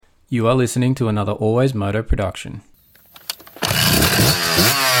You are listening to another Always Moto production.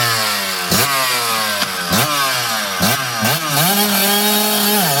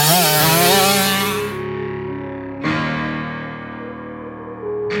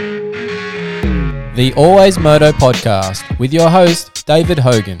 The Always Moto podcast with your host, David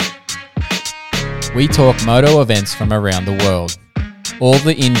Hogan. We talk moto events from around the world. All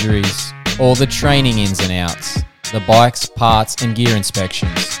the injuries, all the training ins and outs, the bikes, parts and gear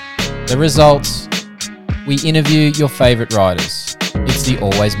inspections. The results, we interview your favourite riders. It's the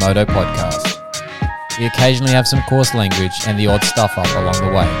Always Moto podcast. We occasionally have some coarse language and the odd stuff up along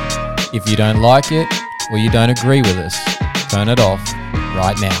the way. If you don't like it or you don't agree with us, turn it off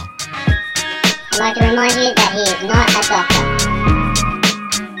right now. I'd like to remind you that he is not a doctor.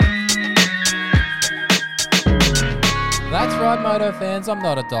 That's right, Moto fans, I'm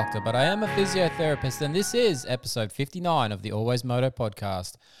not a doctor, but I am a physiotherapist, and this is episode 59 of the Always Moto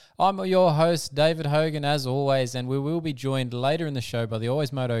podcast. I'm your host, David Hogan, as always, and we will be joined later in the show by the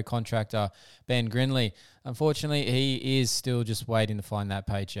Always Moto contractor, Ben Grinley. Unfortunately, he is still just waiting to find that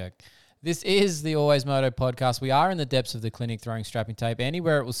paycheck. This is the Always Moto podcast. We are in the depths of the clinic throwing strapping tape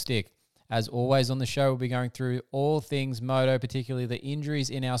anywhere it will stick. As always on the show, we'll be going through all things moto, particularly the injuries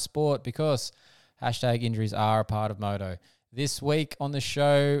in our sport, because hashtag injuries are a part of moto. This week on the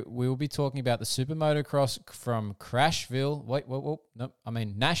show, we will be talking about the Super Motocross from Crashville.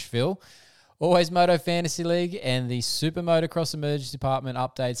 Nashville. Always Moto Fantasy League and the Super Motocross Emergency Department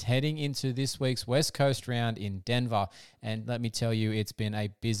updates heading into this week's West Coast round in Denver. And let me tell you, it's been a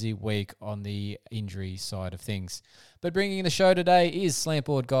busy week on the injury side of things. But bringing in the show today is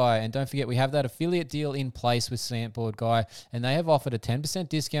Slantboard Guy. And don't forget, we have that affiliate deal in place with Slantboard Guy. And they have offered a 10%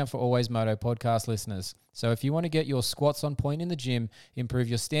 discount for Always Moto podcast listeners. So if you want to get your squats on point in the gym, improve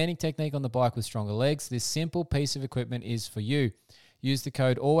your standing technique on the bike with stronger legs, this simple piece of equipment is for you. Use the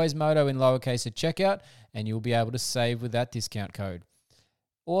code ALWAYSMOTO in lowercase at checkout, and you'll be able to save with that discount code.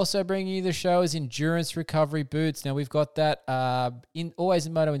 Also bringing you the show is Endurance Recovery Boots. Now, we've got that Always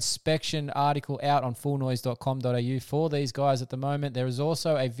Moto inspection article out on fullnoise.com.au for these guys at the moment. There is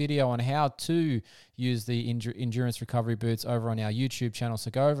also a video on how to use the Endurance Recovery Boots over on our YouTube channel. So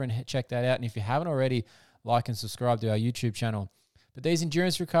go over and check that out. And if you haven't already, like and subscribe to our YouTube channel. But these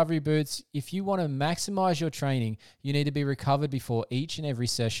endurance recovery boots, if you want to maximize your training, you need to be recovered before each and every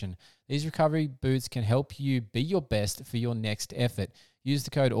session. These recovery boots can help you be your best for your next effort. Use the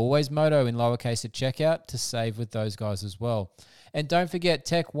code ALWAYSMOTO in lowercase at checkout to save with those guys as well. And don't forget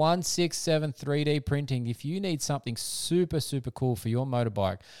Tech 167 3D printing. If you need something super, super cool for your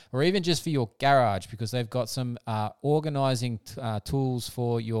motorbike or even just for your garage, because they've got some organizing tools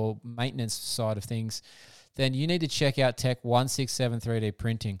for your maintenance side of things, then you need to check out Tech 167 3D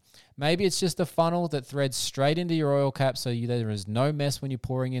printing. Maybe it's just a funnel that threads straight into your oil cap so there is no mess when you're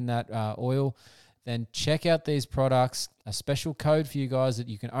pouring in that oil. Then check out these products. A special code for you guys that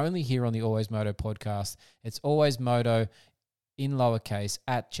you can only hear on the Always Moto podcast. It's Always Moto in lowercase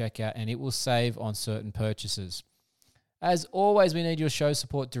at checkout, and it will save on certain purchases. As always, we need your show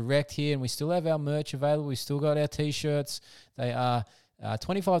support direct here, and we still have our merch available. We still got our t-shirts. They are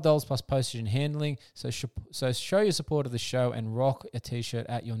 $25 plus postage and handling. So show your support of the show and rock a t-shirt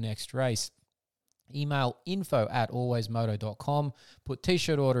at your next race. Email info@alwaysmoto.com. Put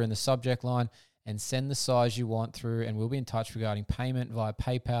t-shirt order in the subject line and send the size you want through, and we'll be in touch regarding payment via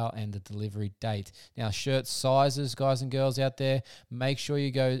PayPal and the delivery date. Now, shirt sizes, guys and girls out there, make sure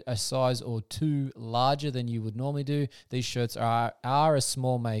you go a size or two larger than you would normally do. These shirts are a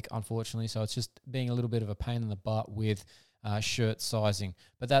small make, unfortunately, so it's just being a little bit of a pain in the butt with shirt sizing.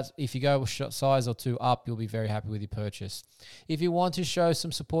 But that's if you go a size or two up, you'll be very happy with your purchase. If you want to show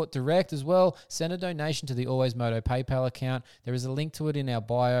some support direct as well, send a donation to the Always Moto PayPal account. There is a link to it in our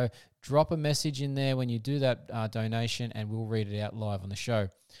bio. Drop a message in there when you do that donation, and we'll read it out live on the show.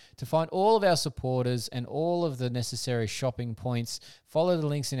 To find all of our supporters and all of the necessary shopping points, follow the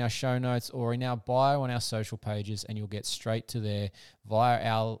links in our show notes or in our bio on our social pages, and you'll get straight to there via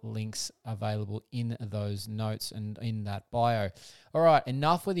our links available in those notes and in that bio. All right,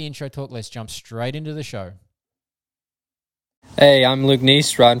 enough with the intro talk. Let's jump straight into the show. Hey, I'm Luke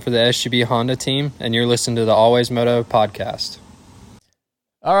Neese, riding for the SGB Honda team, and you're listening to the Always Moto podcast.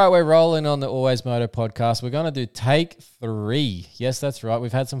 All right, we're rolling on the Always Moto podcast. We're going to do take 3. Yes, that's right.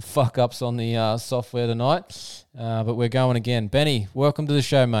 We've had some fuck-ups on the software tonight, but we're going again. Benny, welcome to the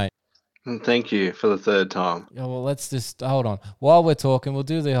show, mate. Thank you for the third time. Yeah, well, let's just hold on. While we're talking, we'll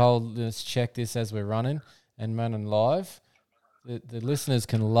do the whole, let's check this as we're running and running live. The listeners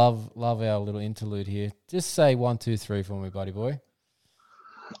can love our little interlude here. Just say 1, 2, 3 for me, buddy boy.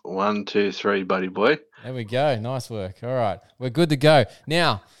 1, 2, 3, buddy boy. There we go. Nice work. All right. We're good to go.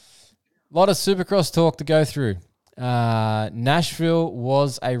 Now, lot of Supercross talk to go through. Nashville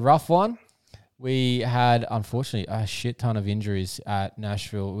was a rough one. We had, unfortunately, a shit ton of injuries at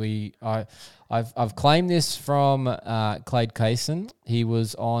Nashville. I've claimed this from Clade Kaysen. He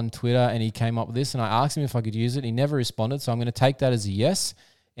was on Twitter and he came up with this, and I asked him if I could use it. He never responded, so I'm going to take that as a yes.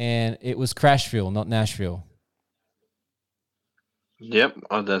 And it was Crashville, not Nashville. Yep,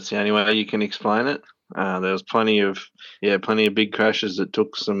 that's the only way you can explain it. There was plenty of big crashes that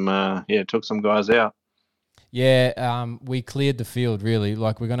took some guys out. Yeah, we cleared the field really.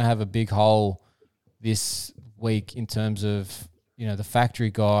 Like, we're going to have a big hole this week in terms of, the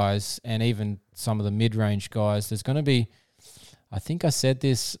factory guys and even some of the mid-range guys. There's going to be, I think I said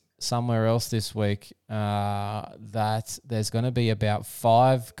this somewhere else this week, that there's going to be about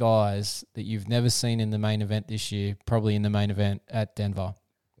 5 guys that you've never seen in the main event this year, probably in the main event at Denver.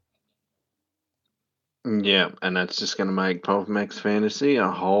 Yeah, and that's just going to make PulpMax Fantasy a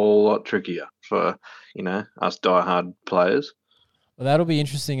whole lot trickier for, us diehard players. Well, that'll be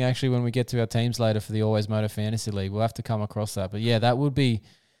interesting actually when we get to our teams later for the Always Moto Fantasy League. We'll have to come across that. But yeah,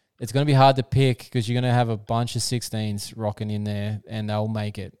 it's going to be hard to pick because you're going to have a bunch of 16s rocking in there and they'll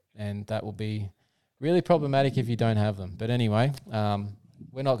make it. And that will be really problematic if you don't have them. But anyway,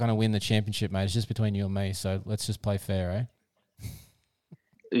 we're not going to win the championship, mate. It's just between you and me. So let's just play fair, eh?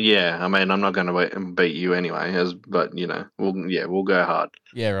 Yeah, I mean, I'm not going to beat you anyway, but we'll go hard.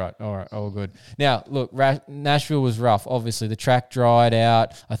 Yeah, right. All right, all good. Now, look, Nashville was rough. Obviously, the track dried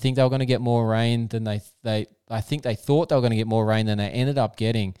out. I think they were going to get more rain than I think they thought they were going to get more rain than they ended up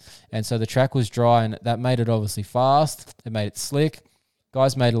getting, and so the track was dry, and that made it obviously fast. It made it slick.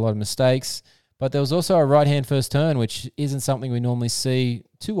 Guys made a lot of mistakes, but there was also a right-hand first turn, which isn't something we normally see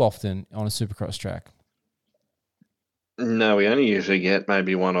too often on a Supercross track. No, we only usually get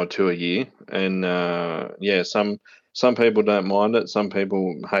maybe 1 or 2 a year, and some people don't mind it, some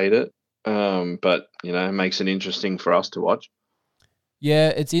people hate it, but it makes it interesting for us to watch. Yeah,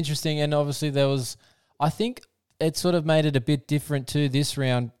 it's interesting, and obviously I think it sort of made it a bit different too this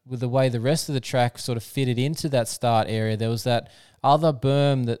round with the way the rest of the track sort of fitted into that start area. There was that other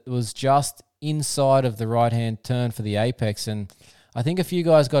berm that was just inside of the right-hand turn for the apex, and I think a few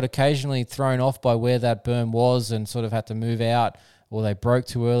guys got occasionally thrown off by where that berm was and sort of had to move out, or they broke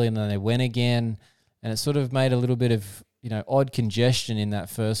too early and then they went again. And it sort of made a little bit of, odd congestion in that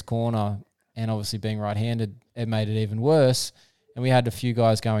first corner. And obviously being right-handed, it made it even worse. And we had a few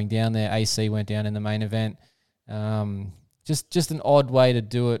guys going down there. AC went down in the main event. Just an odd way to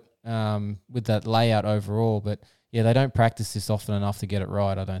do it with that layout overall. But yeah, they don't practice this often enough to get it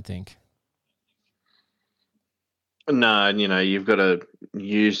right, I don't think. No, you've got to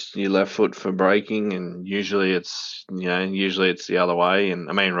use your left foot for braking, and usually it's the other way, and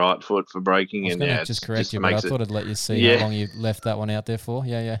I mean right foot for braking. I was just correct you, but I thought I'd let you see how long you left that one out there for.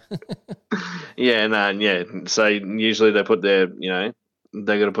 Yeah. So usually they put they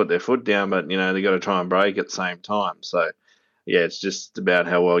got to put their foot down, but they got to try and brake at the same time. So yeah, it's just about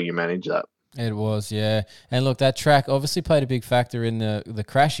how well you manage that. It was, yeah. And look, that track obviously played a big factor in the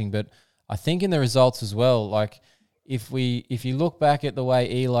crashing, but I think in the results as well, like. If you look back at the way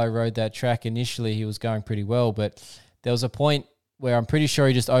Eli rode that track initially, he was going pretty well, but there was a point where I'm pretty sure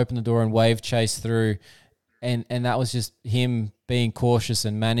he just opened the door and wave chased through, and that was just him being cautious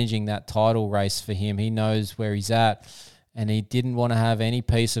and managing that title race for him. He knows where he's at, and he didn't want to have any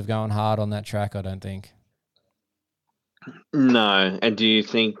piece of going hard on that track, I don't think. No, and do you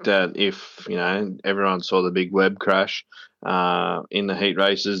think that if, everyone saw the big Webb crash in the heat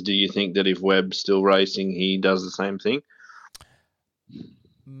races, do you think that if Webb's still racing, he does the same thing?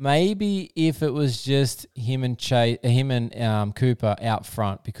 Maybe if it was just him and Cooper out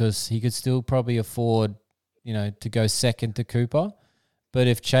front, because he could still probably afford, to go second to Cooper. But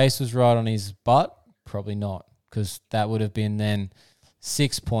if Chase was right on his butt, probably not, because that would have been then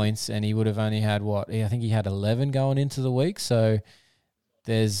 6 points, and he would have only had I think he had 11 going into the week. So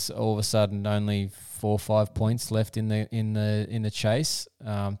there's all of a sudden only 4 or 5 points left in the chase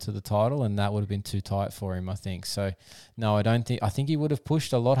to the title, and that would have been too tight for him, I think. So no, I don't think. I think he would have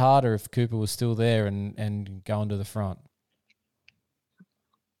pushed a lot harder if Cooper was still there and going to the front.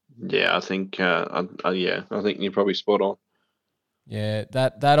 Yeah, I think. I think you're probably spot on. Yeah,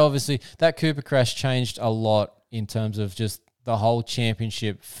 that obviously that Cooper crash changed a lot in terms of just the whole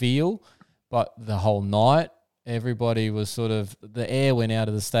championship feel, but the whole night, everybody was sort of, the air went out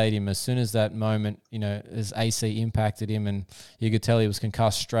of the stadium as soon as that moment, as AC impacted him and you could tell he was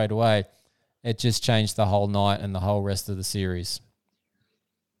concussed straight away. It just changed the whole night and the whole rest of the series.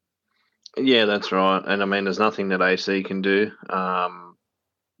 Yeah, that's right. And I mean, there's nothing that AC can do.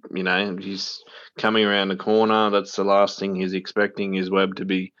 he's coming around the corner. That's the last thing he's expecting is Webb to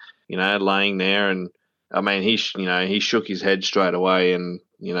be, laying there. And I mean, he shook his head straight away. And,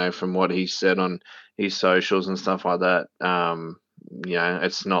 from what he said on his socials and stuff like that,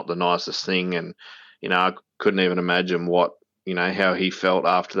 it's not the nicest thing. And, I couldn't even imagine how he felt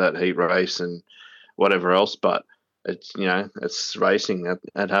after that heat race and whatever else. But it's racing.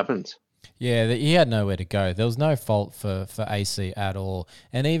 That happens. Yeah, he had nowhere to go. There was no fault for AC at all.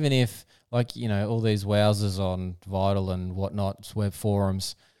 And even if, all these wowsers on Vital and whatnot, web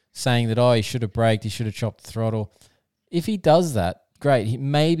forums, saying that, he should have braked, he should have chopped the throttle. If he does that, great.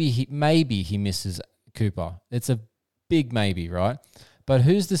 Maybe he misses Cooper. It's a big maybe, right? But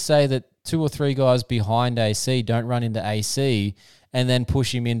who's to say that 2 or 3 guys behind AC don't run into AC and then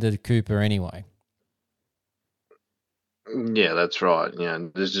push him into Cooper anyway? Yeah, that's right.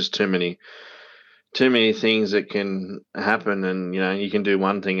 There's just too many things that can happen, and you can do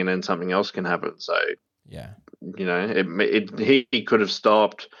one thing and then something else can happen. So yeah, he could have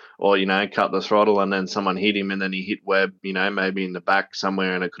stopped or cut the throttle, and then someone hit him, and then he hit Webb, maybe in the back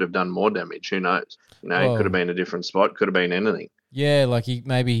somewhere, and it could have done more damage. Who knows? It could have been a different spot. Could have been anything. Yeah,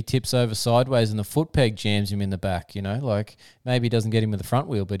 maybe he tips over sideways and the foot peg jams him in the back. Maybe he doesn't get him with the front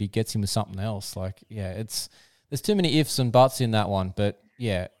wheel, but he gets him with something else. There's too many ifs and buts in that one, but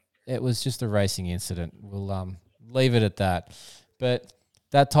yeah, it was just a racing incident. We'll leave it at that. But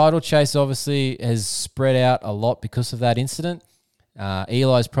that title chase obviously has spread out a lot because of that incident.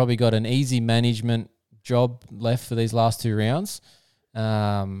 Eli's probably got an easy management job left for these last 2 rounds.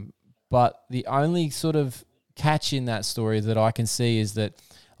 But the only sort of catch in that story that I can see is that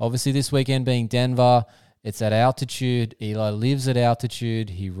obviously this weekend being Denver, it's at altitude. Eli lives at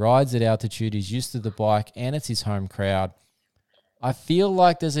altitude. He rides at altitude. He's used to the bike, and it's his home crowd. I feel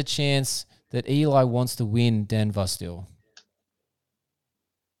like there's a chance that Eli wants to win Denver still.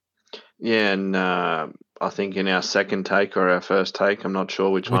 Yeah, and I think in our second take or our first take, I'm not sure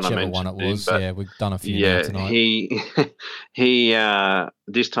whichever one I mentioned. One it was. Yeah, we've done a few now tonight. he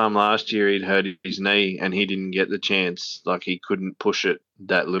this time last year he'd hurt his knee and he didn't get the chance. He couldn't push it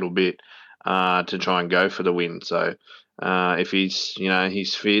that little bit to try and go for the win. So if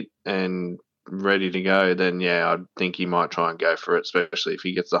he's fit and ready to go, then I think he might try and go for it, especially if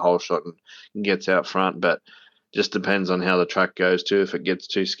he gets the whole shot and gets out front. But just depends on how the track goes too. If it gets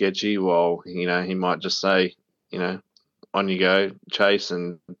too sketchy, he might just say, on you go, chase,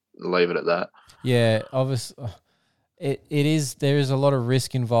 and leave it at that. Yeah, obviously, there is a lot of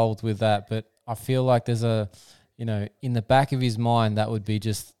risk involved with that, but I feel like there's in the back of his mind, that would be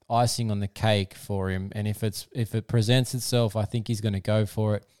just icing on the cake for him. And if it presents itself, I think he's going to go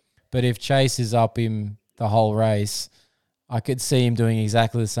for it. But if Chase is up him the whole race, I could see him doing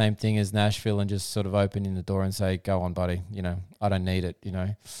exactly the same thing as Nashville and just sort of opening the door and say, "Go on, buddy. I don't need it.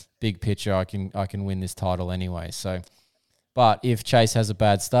 Big picture. I can win this title anyway." So, but if Chase has a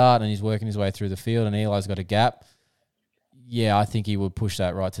bad start and he's working his way through the field and Eli's got a gap, yeah, I think he would push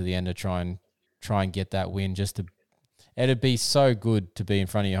that right to the end to try and get that win. It'd be so good to be in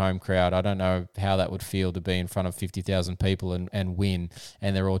front of your home crowd. I don't know how that would feel to be in front of 50,000 people and win,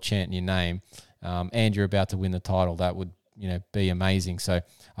 and they're all chanting your name, and you're about to win the title. That would be amazing. So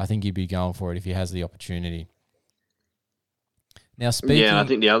I think he'd be going for it if he has the opportunity. Now, speaking... Yeah, and I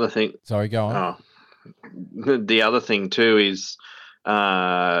think the other thing... Sorry, go on. The other thing too is,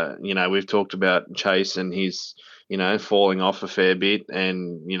 we've talked about Chase and his, falling off a fair bit,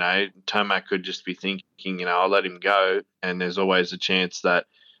 and, Tomac could just be thinking, I'll let him go, and there's always a chance that,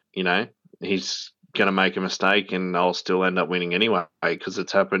 he's going to make a mistake and I'll still end up winning anyway, because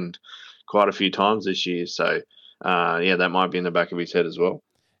it's happened quite a few times this year. So, that might be in the back of his head as well.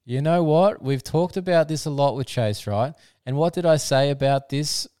 You know what? We've talked about this a lot with Chase, right? And what did I say about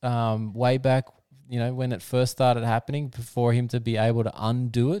this way back, when it first started happening, for him to be able to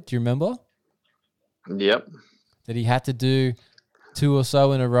undo it? Do you remember? Yep. That he had to do 2 or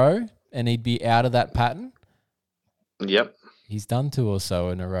so in a row and he'd be out of that pattern? Yep. He's done 2 or so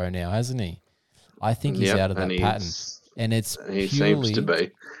in a row now, hasn't he? I think he's out of that pattern. And he seems to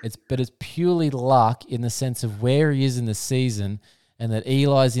be. It's purely luck in the sense of where he is in the season, and that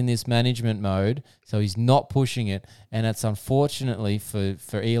Eli's in this management mode, so he's not pushing it. And it's unfortunately for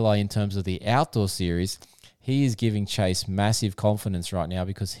Eli in terms of the outdoor series, he is giving Chase massive confidence right now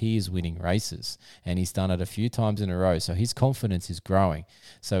because he is winning races, and he's done it a few times in a row. So his confidence is growing.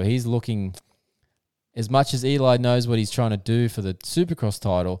 So he's looking, as much as Eli knows what he's trying to do for the Supercross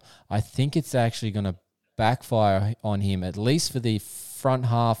title, I think it's actually going to backfire on him, at least for the front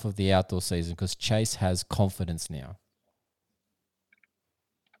half of the outdoor season, because Chase has confidence now.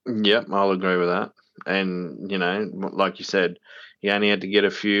 Yep, I'll agree with that. And like you said, he only had to get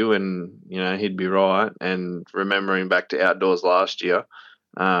a few, and he'd be right. And remembering back to outdoors last year,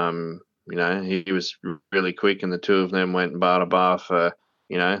 he was really quick, and the two of them went bar to bar for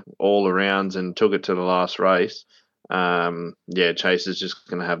all the rounds and took it to the last race. Chase is just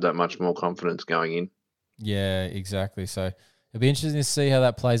going to have that much more confidence going in. Yeah, exactly. So it'll be interesting to see how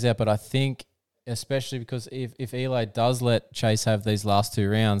that plays out. But I think, especially because if Eli does let Chase have these last two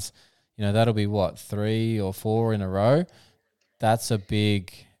rounds, that'll be what, 3 or 4 in a row. That's a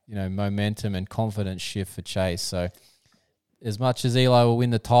big, momentum and confidence shift for Chase. So as much as Eli will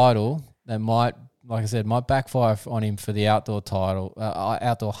win the title, they might, like I said, might backfire on him for the outdoor title,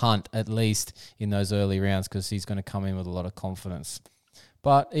 outdoor hunt, at least in those early rounds, because he's going to come in with a lot of confidence.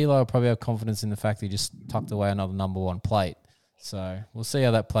 But Eli will probably have confidence in the fact that he just tucked away another number one plate. So we'll see how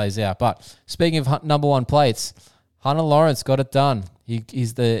that plays out. But speaking of number one plates, Hunter Lawrence got it done.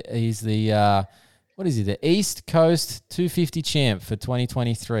 He's the what is he? The East Coast 250 champ for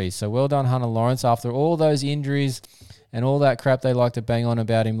 2023. So well done, Hunter Lawrence. After all those injuries and all that crap they like to bang on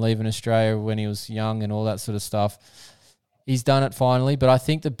about him leaving Australia when he was young and all that sort of stuff, he's done it finally. But I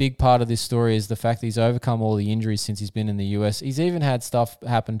think the big part of this story is the fact that he's overcome all the injuries since he's been in the US. He's even had stuff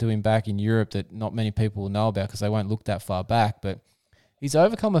happen to him back in Europe that not many people will know about because they won't look that far back. But he's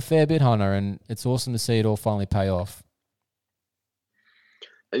overcome a fair bit, Hunter, and it's awesome to see it all finally pay off.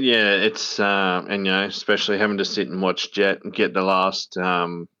 Yeah, it's and especially having to sit and watch Jet get the last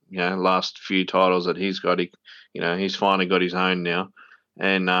last few titles that he's got. He's finally got his own now,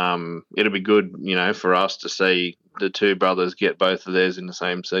 and it'll be good for us to see the two brothers get both of theirs in the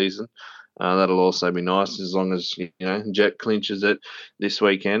same season. That'll also be nice as long as Jet clinches it this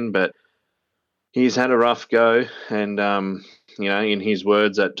weekend. But he's had a rough go, and in his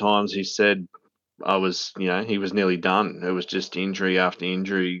words at times he said, he was nearly done. It was just injury after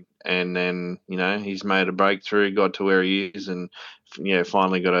injury. And then, he's made a breakthrough, got to where he is, and,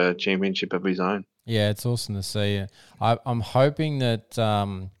 finally got a championship of his own. Yeah, it's awesome to see. I'm hoping that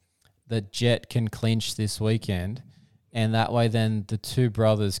that Jet can clinch this weekend, and that way then the two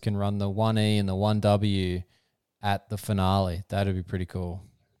brothers can run the 1E and the 1W at the finale. That'd be pretty cool.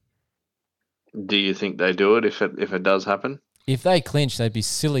 Do you think they do it if it does happen? If they clinch, they'd be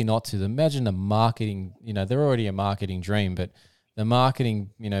silly not to. Imagine the marketing, they're already a marketing dream, but the marketing,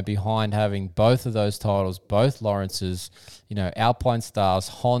 behind having both of those titles, both Lawrence's, Alpine Stars,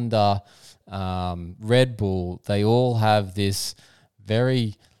 Honda, Red Bull, they all have this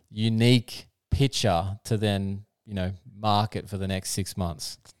very unique picture to then, market for the next 6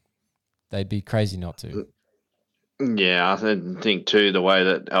 months. They'd be crazy not to. Yeah, I think too, the way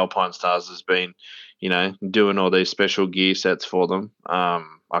that Alpine Stars has been, doing all these special gear sets for them.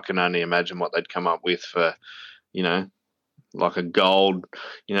 I can only imagine what they'd come up with for, like a gold,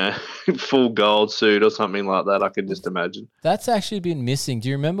 full gold suit or something like that. I could just imagine. That's actually been missing. Do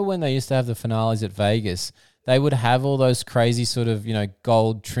you remember when they used to have the finales at Vegas? They would have all those crazy sort of,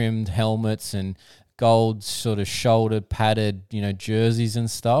 gold trimmed helmets and gold sort of shoulder padded, jerseys and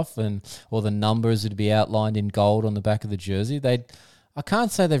stuff, and all the numbers would be outlined in gold on the back of the jersey. I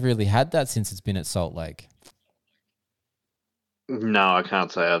can't say they've really had that since it's been at Salt Lake. No, I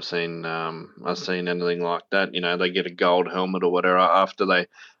can't say I've seen anything like that. They get a gold helmet or whatever after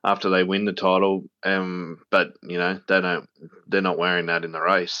they win the title. But they're not wearing that in the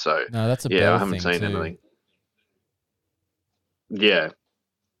race. So no, that's a I haven't seen anything. Yeah,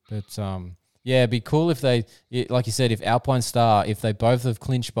 but yeah, it'd be cool if they, like you said, if Alpine Star, if they both have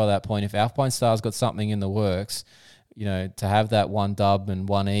clinched by that point, if Alpine Star's got something in the works, to have that 1W and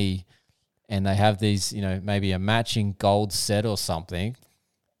 1E, and they have these, maybe a matching gold set or something,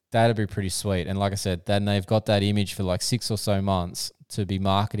 that'd be pretty sweet. And like I said, then they've got that image for like 6 or so months to be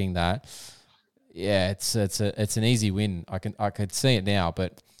marketing that. Yeah, it's an easy win. I could see it now,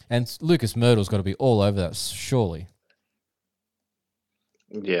 and Lucas Myrtle's got to be all over that, surely.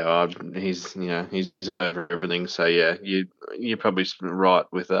 Yeah, he's over everything. So yeah, you're probably right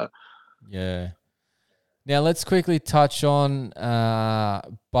with that. Yeah. Now let's quickly touch on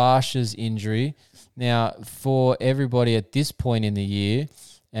Barsha's injury. Now, for everybody at this point in the year,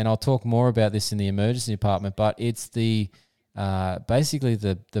 and I'll talk more about this in the emergency department, but it's the basically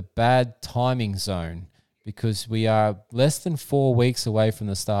the bad timing zone, because we are less than 4 weeks away from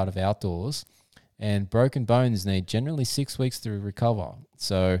the start of outdoors. And broken bones need generally 6 weeks to recover.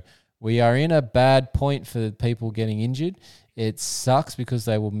 So we are in a bad point for people getting injured. It sucks because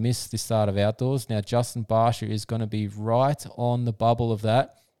they will miss the start of outdoors. Now, Justin Barsha is going to be right on the bubble of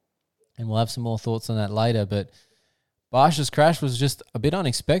that. And we'll have some more thoughts on that later. But Barsha's crash was just a bit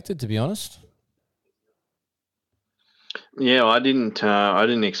unexpected, to be honest. Yeah, I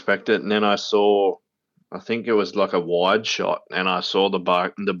didn't expect it. And then I saw I think it was like a wide shot, and I saw the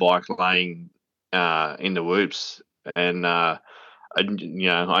bike laying in the whoops, and I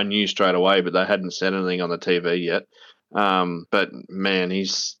knew straight away, but they hadn't said anything on the TV yet. But man,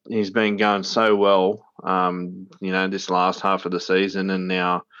 he's been going so well. This last half of the season, and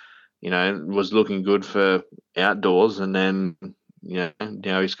now, was looking good for outdoors, and then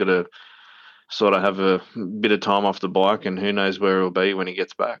now he's got to sort of have a bit of time off the bike, and who knows where he'll be when he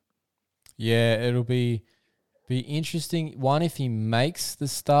gets back. Yeah, it'll be interesting. One, if he makes the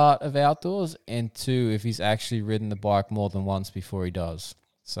start of outdoors, and two, if he's actually ridden the bike more than once before he does.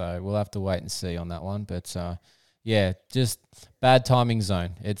 So we'll have to wait and see on that one. But yeah, just bad timing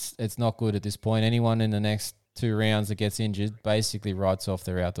zone. It's not good at this point. Anyone in the next 2 rounds that gets injured basically writes off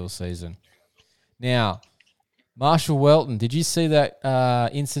their outdoor season. Now, Marshall Welton, did you see that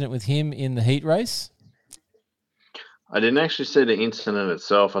incident with him in the heat race? I didn't actually see the incident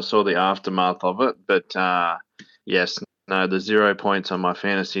itself. I saw the aftermath of it, but yes, no, the 0 points on my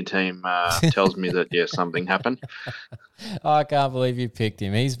fantasy team tells me that, yes, something happened. I can't believe you picked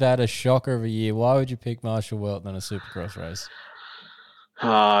him. He's had a shocker of a year. Why would you pick Marshall Welton on a Supercross race?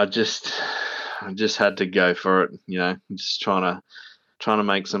 I just had to go for it, just trying to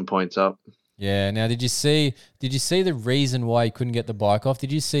make some points up. Yeah. Now, did you see the reason why he couldn't get the bike off?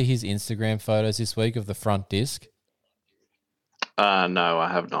 Did you see his Instagram photos this week of the front disc? No, I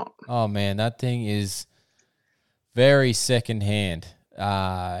have not. Oh man, that thing is very secondhand.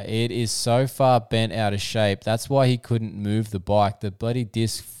 It is so far bent out of shape. That's why he couldn't move the bike. The bloody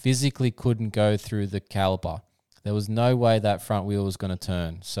disc physically couldn't go through the caliper. There was no way that front wheel was going to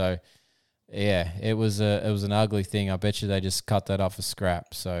turn. So, yeah, it was an ugly thing. I bet you they just cut that off for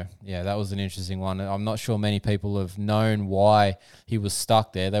scrap. So, yeah, that was an interesting one. I'm not sure many people have known why he was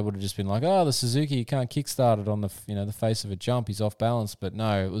stuck there. They would have just been like, "Oh, the Suzuki, you can't kickstart it on the face of a jump. He's off balance." But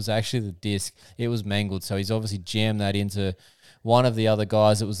no, it was actually the disc. It was mangled. So he's obviously jammed that into one of the other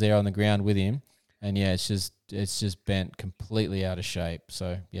guys that was there on the ground with him. And yeah, it's just bent completely out of shape.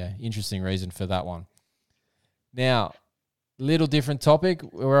 So yeah, interesting reason for that one. Now, little different topic.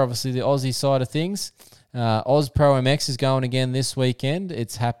 We're obviously the Aussie side of things. Oz Pro MX is going again this weekend.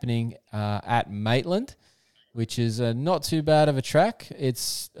 It's happening at Maitland, which is not too bad of a track.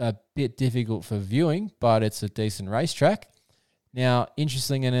 It's a bit difficult for viewing, but it's a decent racetrack. Now,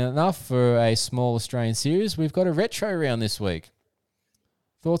 interesting enough for a small Australian series, we've got a retro round this week.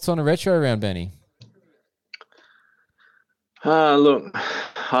 Thoughts on a retro round, Benny? Look,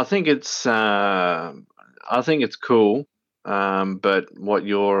 I think it's cool. But what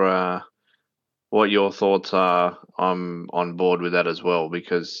your thoughts are, I'm on board with that as well,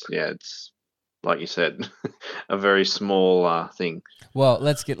 because yeah, it's like you said, a very small thing. Well,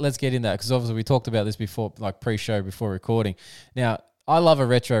 let's get in that, because obviously we talked about this before, like pre-show, before recording. Now, I love a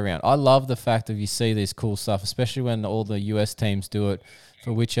retro round. I love the fact that you see this cool stuff, especially when all the US teams do it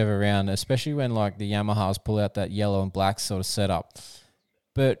for whichever round, especially when like the Yamahas pull out that yellow and black sort of setup.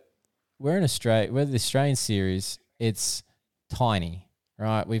 But we're in Australia, we're the Australian series. It's tiny,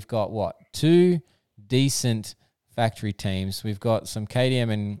 right? We've got 2 decent factory teams. We've got some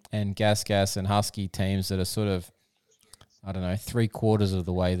KTM and Gas and Husky teams that are sort of, I don't know, 3/4 of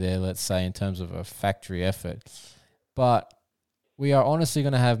the way there, let's say, in terms of a factory effort. But we are honestly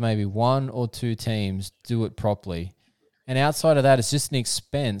going to have maybe 1 or 2 teams do it properly. And outside of that, it's just an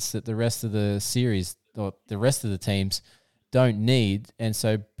expense that the rest of the series or the rest of the teams don't need, and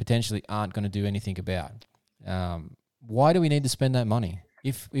so potentially aren't going to do anything about. Why do we need to spend that money?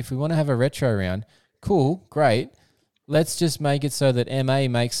 If we want to have a retro round, cool, great. Let's just make it so that MA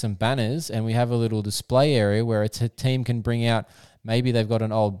makes some banners and we have a little display area where a team can bring out, maybe they've got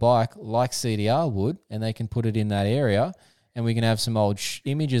an old bike like CDR would, and they can put it in that area, and we can have some old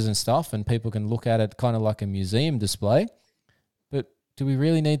images and stuff, and people can look at it kind of like a museum display. But do we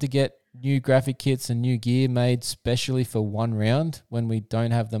really need to get new graphic kits and new gear made specially for one round when we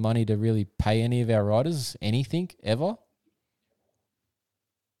don't have the money to really pay any of our riders anything ever?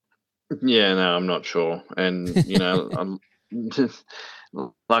 Yeah, no, I'm not sure. And, I'm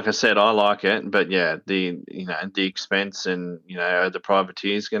like I said, I like it, but yeah, the expense, and, are the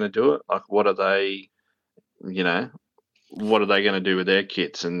privateers going to do it? Like, what are they going to do with their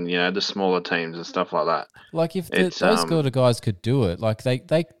kits and, the smaller teams and stuff like that? Like, if those sort of guys could do it, like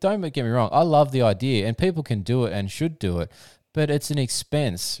they don't get me wrong, I love the idea and people can do it and should do it, but it's an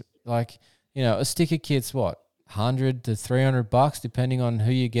expense. Like, a sticker kit's $100 to $300 depending on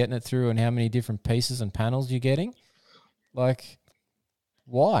who you're getting it through and how many different pieces and panels you're getting. Like,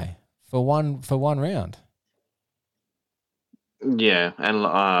 why for one round? Yeah, and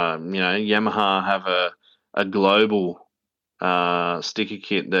Yamaha have a global sticker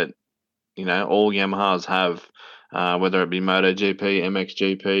kit that all Yamahas have, whether it be MotoGP,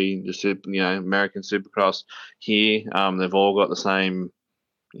 MXGP, American Supercross. Here, they've all got the same,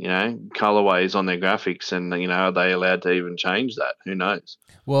 colorways on their graphics, and are they allowed to even change that? Who knows?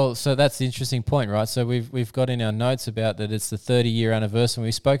 Well, so that's the interesting point, right? So we've got in our notes about that it's the 30-year anniversary.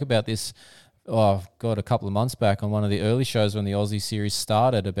 We spoke about this, a couple of months back on one of the early shows when the Aussie series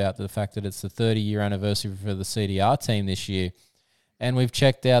started, about the fact that it's the 30-year anniversary for the CDR team this year. And we've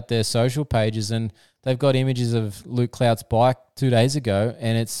checked out their social pages, and they've got images of Luke Clout's bike 2 days ago,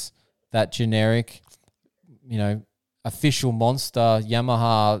 and it's that generic, official monster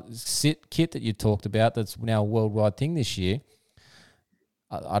Yamaha kit that you talked about that's now a worldwide thing this year.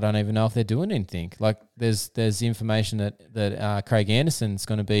 I don't even know if they're doing anything. Like there's information that Craig Anderson's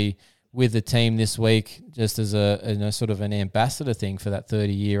going to be with the team this week just as a sort of an ambassador thing for that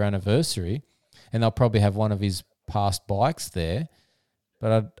 30-year anniversary, and they'll probably have one of his past bikes there.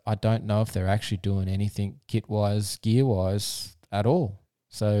 But I don't know if they're actually doing anything kit-wise, gear-wise at all.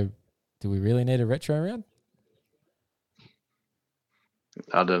 So do we really need a retro round?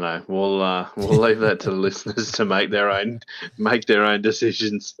 I don't know. We'll leave that to the listeners to make their own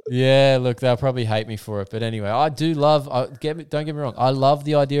decisions. Yeah, look, they'll probably hate me for it, but anyway, I do love. Don't get me wrong. I love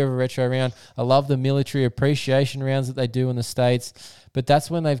the idea of a retro round. I love the military appreciation rounds that they do in the States, but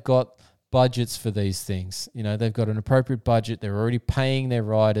that's when they've got budgets for these things. They've got an appropriate budget. They're already paying their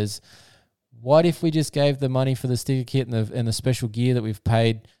riders. What if we just gave the money for the sticker kit and the special gear that we've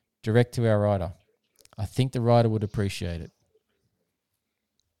paid direct to our rider? I think the rider would appreciate it.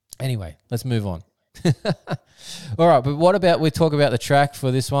 Anyway, let's move on. All right, but what about we talk about the track for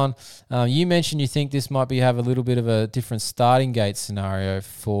this one? You mentioned you think this might have a little bit of a different starting gate scenario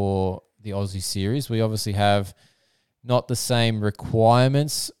for the Aussie series. We obviously have not the same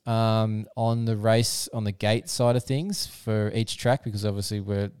requirements on the gate side of things for each track, because obviously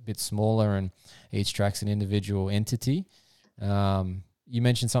we're a bit smaller and each track's an individual entity. You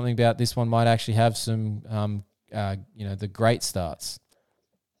mentioned something about this one might actually have some, the great starts.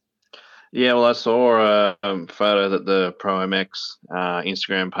 Yeah, well, I saw a photo that the Pro MX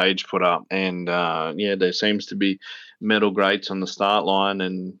Instagram page put up, and there seems to be metal grates on the start line,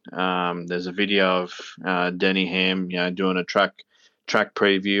 and there's a video of Denny Ham, doing a track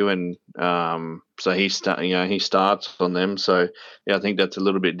preview, and so he starts on them. So yeah, I think that's a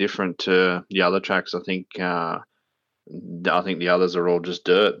little bit different to the other tracks. I think the others are all just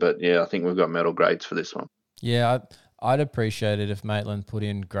dirt, but yeah, I think we've got metal grates for this one. Yeah, I'd appreciate it if Maitland put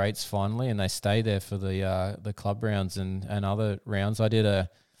in grates finally and they stay there for the club rounds and other rounds. I did a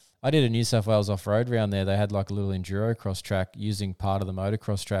New South Wales off-road round there. They had like a little enduro cross track using part of the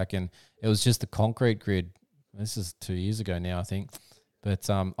motocross track, and it was just a concrete grid. This is 2 years ago now, I think. But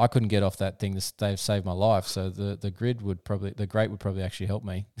I couldn't get off that thing. They've saved my life. So the grate would probably actually help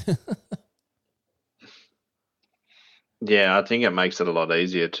me. Yeah, I think it makes it a lot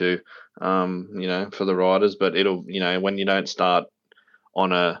easier too, for the riders. But it'll, when you don't start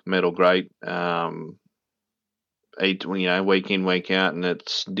on a metal grate, week in, week out, and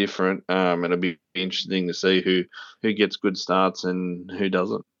it's different. It'll be interesting to see who gets good starts and who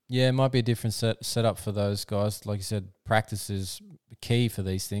doesn't. Yeah, it might be a different setup for those guys. Like you said, practice is key for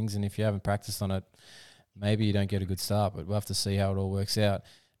these things, and if you haven't practiced on it, maybe you don't get a good start. But we'll have to see how it all works out.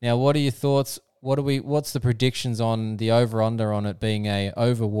 Now, what are your thoughts? What's the predictions on the over-under on it being a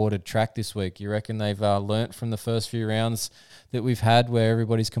over-watered track this week? You reckon they've learnt from the first few rounds that we've had where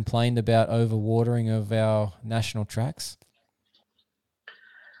everybody's complained about over-watering of our national tracks?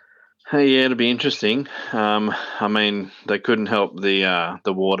 Hey, yeah, it'll be interesting. They couldn't help the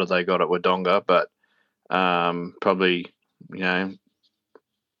water they got at Wodonga, but probably,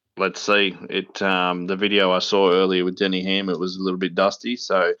 let's see. The video I saw earlier with Denny Ham, it was a little bit dusty,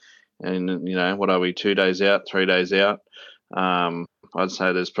 so. And, what are we, 2 days out, 3 days out? I'd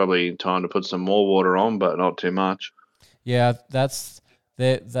say there's probably time to put some more water on, but not too much. Yeah, that's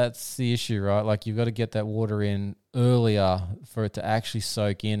the issue, right? Like you've got to get that water in earlier for it to actually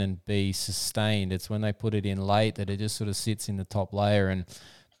soak in and be sustained. It's when they put it in late that it just sort of sits in the top layer and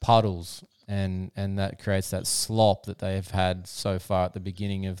puddles, and that creates that slop that they have had so far at the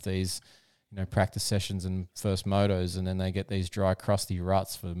beginning of these practice sessions and first motos, and then they get these dry, crusty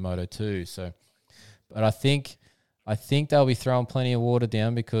ruts for Moto 2. So, but I think they'll be throwing plenty of water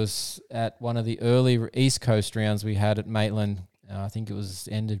down, because at one of the early East Coast rounds we had at Maitland, I think it was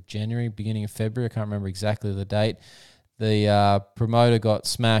end of January, beginning of February, I can't remember exactly the date, the promoter got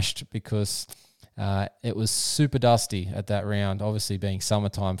smashed because it was super dusty at that round. Obviously being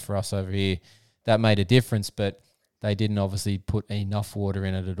summertime for us over here, that made a difference, but they didn't obviously put enough water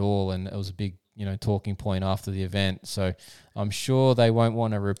in it at all, and it was a big talking point after the event. So I'm sure they won't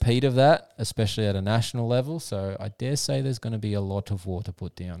want a repeat of that, especially at a national level. So I dare say there's going to be a lot of water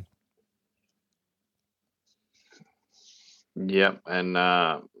put down. Yep, and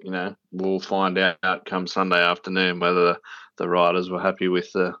we'll find out come Sunday afternoon whether the riders were happy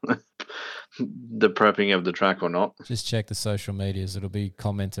with the the prepping of the track or not. Just check the social medias; it'll be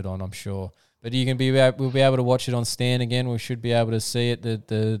commented on, I'm sure. But we'll be able to watch it on Stan again. We should be able to see it.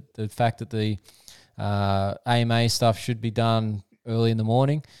 The fact that the AMA stuff should be done early in the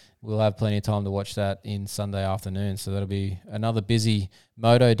morning. We'll have plenty of time to watch that in Sunday afternoon. So that'll be another busy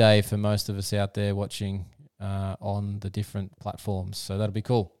moto day for most of us out there watching on the different platforms. So that'll be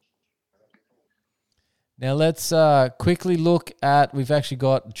cool. Now let's quickly look at, we've actually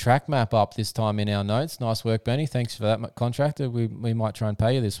got a track map up this time in our notes. Nice work, Benny. Thanks for that, contractor. We might try and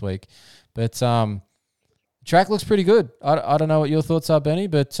pay you this week. But track looks pretty good. I don't know what your thoughts are, Benny,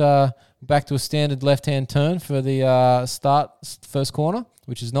 but back to a standard left-hand turn for the first corner,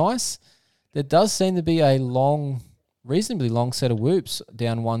 which is nice. There does seem to be a reasonably long set of whoops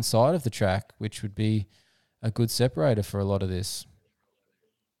down one side of the track, which would be a good separator for a lot of this.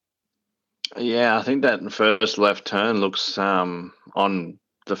 Yeah, I think that first left turn looks, on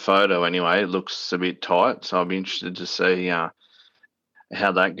the photo anyway, it looks a bit tight. So I'll be interested to see how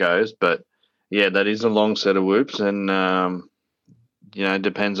that goes. But yeah, that is a long set of whoops, and it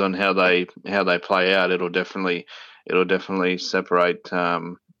depends on how they play out. It'll definitely separate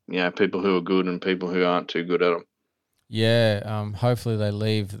people who are good and people who aren't too good at them. Yeah, hopefully they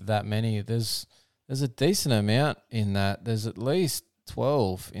leave that many. There's a decent amount in that. There's at least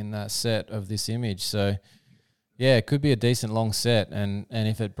 12 in that set of this image. So, yeah, it could be a decent long set. And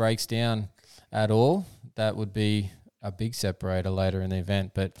if it breaks down at all, that would be a big separator later in the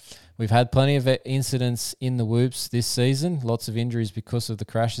event. But we've had plenty of incidents in the whoops this season. Lots of injuries because of the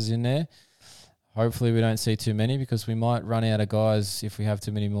crashes in there. Hopefully we don't see too many, because we might run out of guys if we have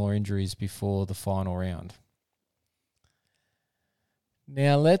too many more injuries before the final round.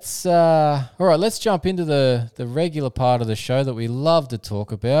 Now let's jump into the regular part of the show that we love to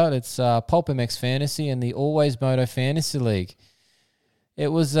talk about. It's Pulp MX Fantasy and the Always Moto Fantasy League. It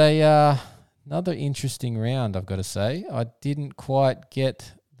was another interesting round, I've got to say. I didn't quite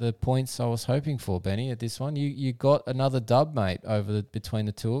get the points I was hoping for, Benny, at this one. You got another dub, mate, between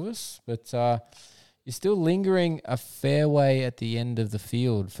the two of us, but you're still lingering a fair way at the end of the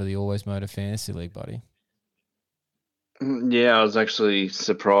field for the Always Moto Fantasy League, buddy. Yeah, I was actually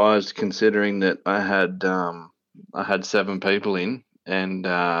surprised, considering that I had 7 people in, and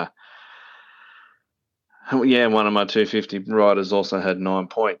one of my 250 riders also had 9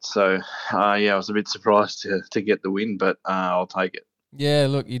 points. So I was a bit surprised to get the win, but I'll take it. Yeah,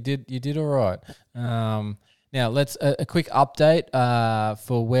 look, you did all right. Now let's a quick update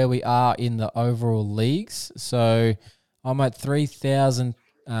for where we are in the overall leagues. So I'm at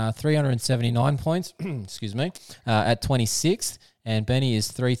 3,379 points, excuse me, at 26th, and Benny is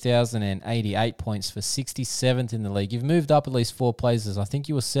 3,088 points for 67th in the league. You've moved up at least 4 places. I think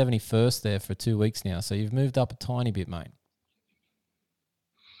you were 71st there for 2 weeks now, so you've moved up a tiny bit, mate.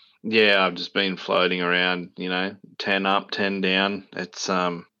 Yeah, I've just been floating around, 10 up, 10 down. It's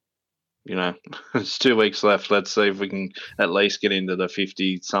it's 2 weeks left. Let's see if we can at least get into the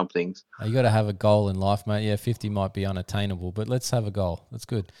 50-somethings. You got to have a goal in life, mate. Yeah, 50 might be unattainable, but let's have a goal. That's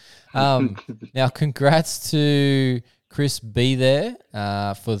good. Now, congrats to Chris B there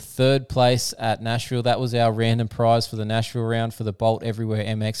for 3rd place at Nashville. That was our random prize for the Nashville round for the Bolt Everywhere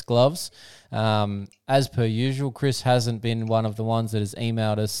MX gloves. As per usual, Chris hasn't been one of the ones that has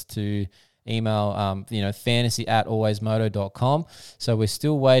emailed us to email, fantasy@alwaysmoto.com. So we're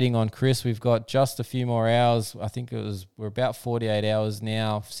still waiting on Chris. We've got just a few more hours. I think we're about 48 hours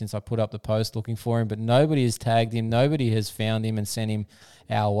now since I put up the post looking for him, but nobody has tagged him. Nobody has found him and sent him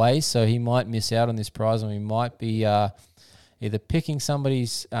our way. So he might miss out on this prize, and we might be either picking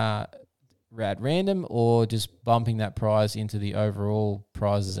somebody's at random or just bumping that prize into the overall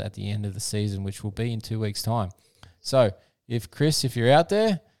prizes at the end of the season, which will be in 2 weeks' time. So if you're out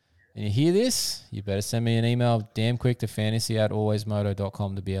there and you hear this, you better send me an email damn quick to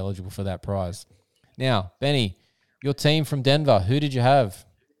fantasy@alwaysmoto.com to be eligible for that prize. Now, Benny, your team from Denver, who did you have?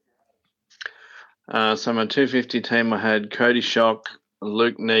 So my 250 team, I had Cody Schock,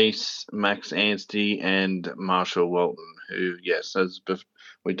 Luke Neese, Max Anstey, and Marshall Walton, who, yes, as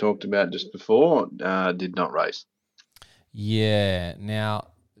we talked about just before, did not race. Yeah. Now,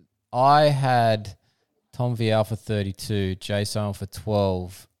 I had Tom Vial for 32, Jay Sowen for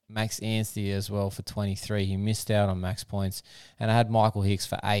 12, Max Anstey as well for 23. He missed out on max points. And I had Michael Hicks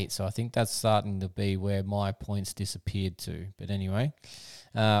for 8. So I think that's starting to be where my points disappeared to. But anyway,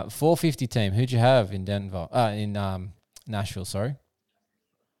 450 team. Who'd you have in Denver? In Nashville, sorry.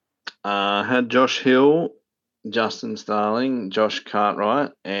 Had Josh Hill, Justin Starling, Josh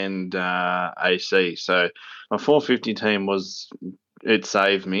Cartwright, and AC. So my 450 team it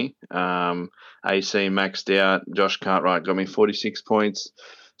saved me. AC maxed out. Josh Cartwright got me 46 points.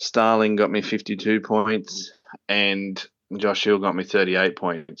 Starling got me 52 points, and Josh Hill got me 38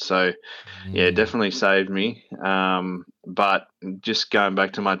 points. So yeah, definitely saved me. But just going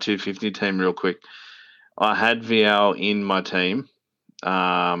back to my 250 team real quick, I had VL in my team.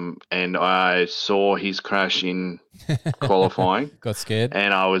 And I saw his crash in qualifying. Got scared.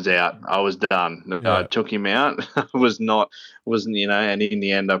 And I was out. I was done. Yeah. I took him out. wasn't, and in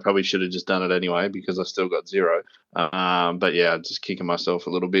the end I probably should have just done it anyway because I still got 0. But yeah, just kicking myself a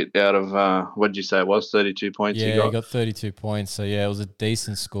little bit out of, what did you say it was, 32 points Yeah, he got 32 points. So yeah, it was a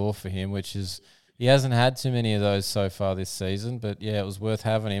decent score for him, he hasn't had too many of those so far this season, but yeah, it was worth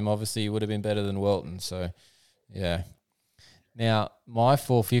having him. Obviously, he would have been better than Welton. So yeah. Now, my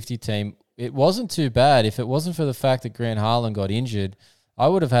 450 team, it wasn't too bad. If it wasn't for the fact that Grant Harlan got injured, I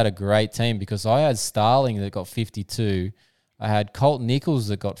would have had a great team because I had Starling that got 52, I had Colt Nichols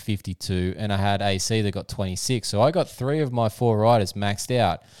that got 52, and I had AC that got 26. So I got 3 of my 4 riders maxed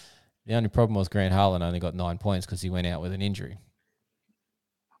out. The only problem was Grant Harlan only got 9 points because he went out with an injury.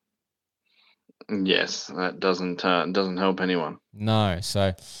 Yes, that doesn't help anyone. No,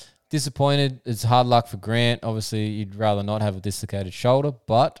 so disappointed. It's hard luck for Grant. Obviously, you'd rather not have a dislocated shoulder,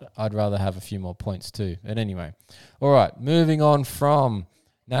 but I'd rather have a few more points too. But anyway, all right, moving on from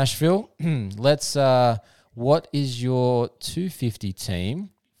Nashville. Let's. What is your 250 team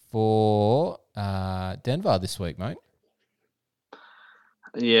for Denver this week, mate?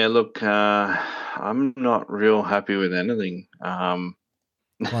 Yeah, look, I'm not real happy with anything. One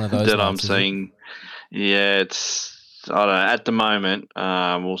of those that nights, I'm seeing. Yeah, it's. I don't know. At the moment,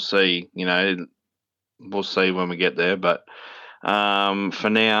 we'll see. We'll see when we get there. But for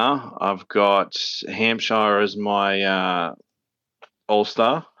now, I've got Hampshire as my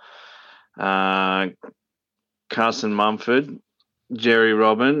all-star. Carson Mumford, Jerry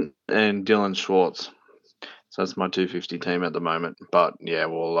Robin, and Dylan Schwartz. So that's my 250 team at the moment. But yeah,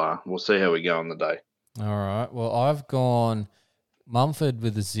 we'll see how we go on the day. All right. Well, I've gone Mumford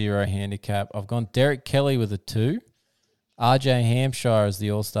with a 0 handicap. I've gone Derek Kelly with a 2. RJ Hampshire is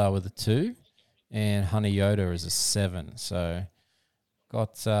the all-star with a 2, and Honey Yoda is a 7. So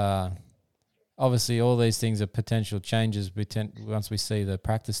got obviously all these things are potential changes once we see the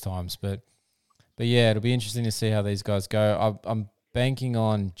practice times. But yeah, it'll be interesting to see how these guys go. I'm banking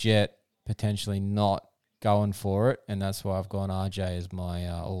on Jet potentially not going for it, and that's why I've gone RJ as my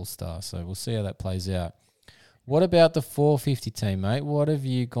all-star. So we'll see how that plays out. What about the 450 team, mate? What have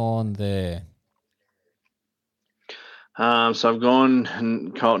you gone there? So I've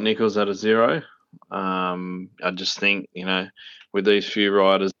gone Colt Nichols at a 0. I just think, with these few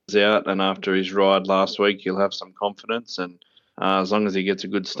riders out and after his ride last week, he'll have some confidence. And as long as he gets a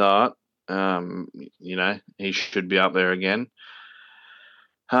good start, he should be up there again.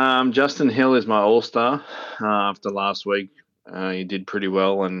 Justin Hill is my all-star. After last week, he did pretty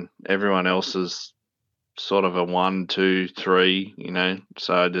well, and everyone else is sort of a 1, 2, 3,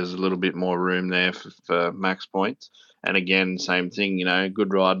 so there's a little bit more room there for max points. And again, same thing,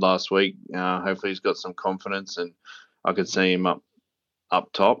 good ride last week. Hopefully he's got some confidence and I could see him up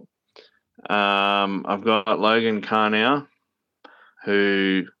top. I've got Logan Carnow,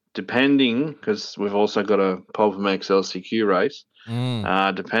 who, depending, because we've also got a Pulvermax LCQ race,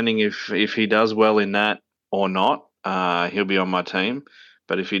 depending if he does well in that or not, he'll be on my team.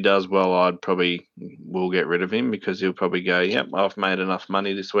 But if he does well, I'd probably will get rid of him because he'll probably go, yep, I've made enough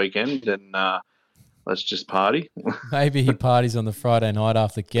money this weekend and let's just party. Maybe he parties on the Friday night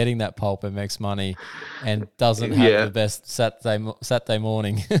after getting that Pulp MX money and doesn't have the best Saturday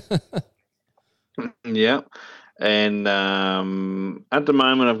morning. Yeah. And at the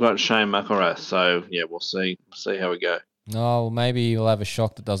moment, I've got Shane McElrath. So, yeah, we'll see how we go. Oh, maybe he'll have a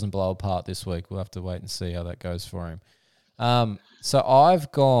shock that doesn't blow apart this week. We'll have to wait and see how that goes for him. So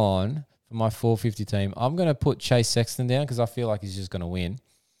I've gone for my 450 team. I'm going to put Chase Sexton down because I feel like he's just going to win.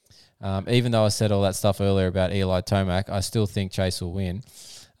 Even though I said all that stuff earlier about Eli Tomac, I still think Chase will win.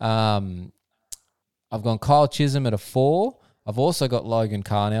 I've gone Kyle Chisholm at a 4. I've also got Logan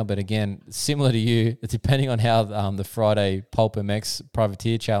Carnow, but again, similar to you, depending on how the Friday Pulp MX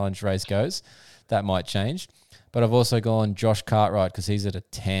Privateer Challenge race goes, that might change. But I've also gone Josh Cartwright because he's at a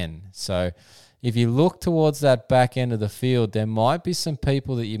 10. So if you look towards that back end of the field, there might be some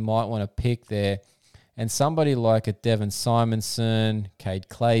people that you might want to pick there. And somebody like a Devin Simonson, Cade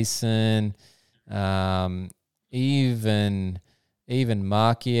Clayson, even even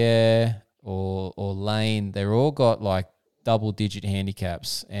Marquier or Lane, they're all got like double-digit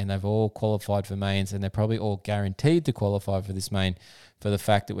handicaps, and they've all qualified for mains, and they're probably all guaranteed to qualify for this main for the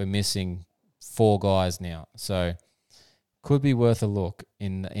fact that we're missing 4 guys now. So could be worth a look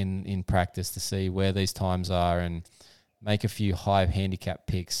in practice to see where these times are and make a few high handicap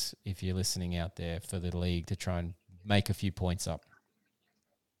picks if you're listening out there for the league to try and make a few points up.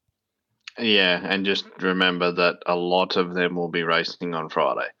 Yeah, and just remember that a lot of them will be racing on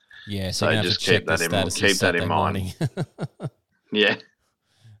Friday. Yeah, so you just keep that in mind. Yeah.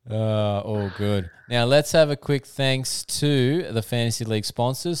 All good. Now let's have a quick thanks to the Fantasy League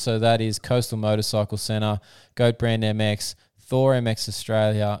sponsors. So that is Coastal Motorcycle Centre, Goat Brand MX, Thor MX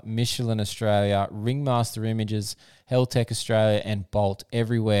Australia, Michelin Australia, Ringmaster Images, Helltech Australia, and Bolt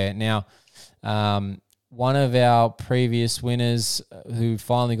Everywhere. Now, one of our previous winners who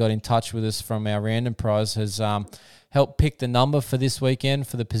finally got in touch with us from our random prize has helped pick the number for this weekend,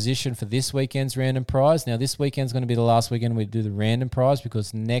 for the position for this weekend's random prize. Now, this weekend's going to be the last weekend we do the random prize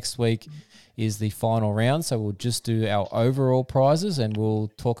because next week is the final round. So we'll just do our overall prizes and we'll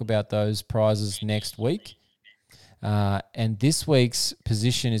talk about those prizes next week. And this week's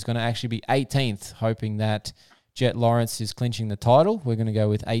position is going to actually be 18th, hoping that Jet Lawrence is clinching the title. We're going to go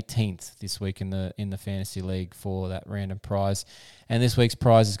with 18th this week in the Fantasy League for that random prize. And this week's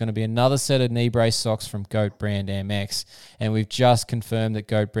prize is going to be another set of knee brace socks from Goat Brand MX. And we've just confirmed that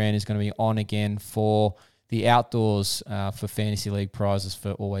Goat Brand is going to be on again for the outdoors for Fantasy League prizes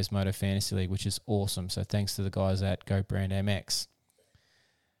for Always Moto Fantasy League, which is awesome. So thanks to the guys at Goat Brand MX.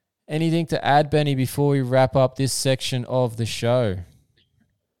 Anything to add, Benny, before we wrap up this section of the show?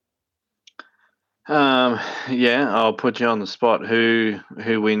 Yeah, I'll put you on the spot. Who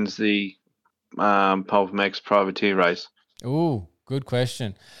wins the Pulp MX privateer race? Ooh, good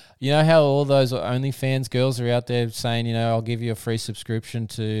question. You know how all those OnlyFans girls are out there saying, you know, I'll give you a free subscription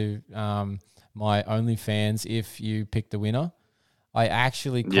to my OnlyFans if you pick the winner? I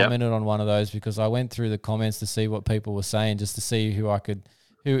actually commented on one of those because I went through the comments to see what people were saying, just to see who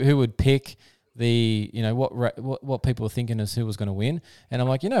would pick the, you know, what people were thinking as who was going to win. And I'm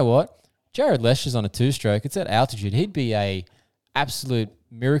like, you know what? Jared Lesher's on a 2-stroke. It's at altitude. He'd be a absolute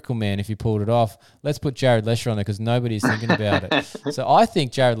miracle man if he pulled it off. Let's put Jared Lesher on there because nobody's thinking about it. So I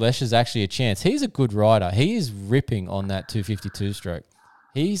think Jared Lesher's actually a chance. He's a good rider. He is ripping on that 252 stroke.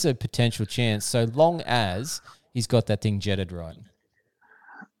 He's a potential chance so long as he's got that thing jetted right.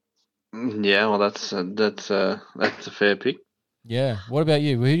 Yeah, well, that's a fair pick. Yeah. What about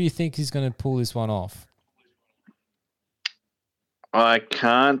you? Who do you think is going to pull this one off? I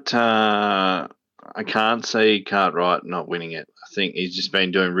can't see Cartwright not winning it. I think he's just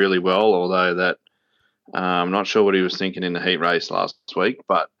been doing really well, although that I'm not sure what he was thinking in the heat race last week,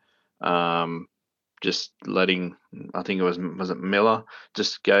 but just letting, I think was it Miller,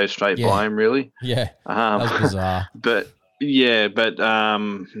 just go straight by him, really. Yeah, that was bizarre. But I don't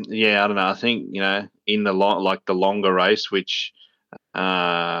know. I think, you know, in the longer race, which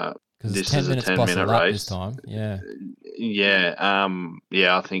this is a 10-minute race this time. Yeah.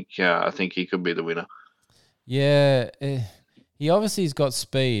 I think he could be the winner. Yeah, he obviously has got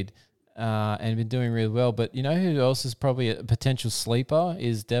speed and been doing really well. But you know who else is probably a potential sleeper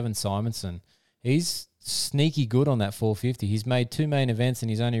is Devon Simonson. He's sneaky good on that 450. He's made 2 main events and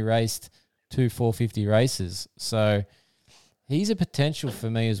he's only raced 2 450 races. So he's a potential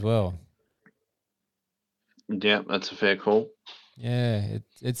for me as well. Yeah, that's a fair call. Yeah,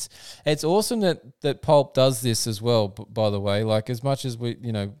 it's awesome that Pulp does this as well. By the way, like as much as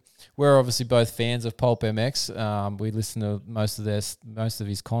we're obviously both fans of Pulp MX. We listen to most of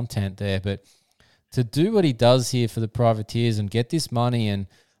his content there, but to do what he does here for the privateers and get this money, and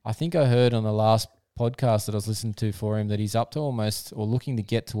I think I heard on the last podcast that I was listening to for him that he's up to almost or looking to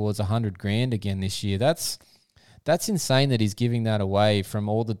get towards $100,000 again this year. That's insane that he's giving that away from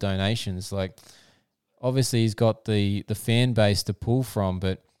all the donations. Like, obviously, he's got the fan base to pull from,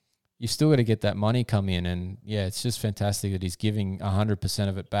 but you still got to get that money come in. And, yeah, it's just fantastic that he's giving 100%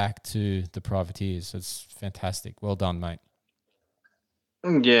 of it back to the privateers. It's fantastic. Well done, mate.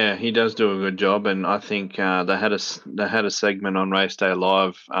 Yeah, he does do a good job. And I think they had a segment on Race Day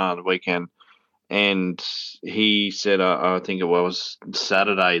Live the weekend, and he said, I think it was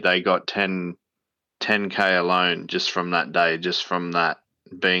Saturday, they got 10K alone just from that day, just from that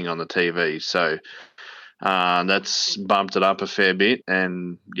being on the TV. So that's bumped it up a fair bit,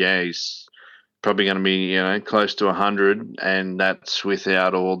 and yeah, he's probably going to be close to 100, and that's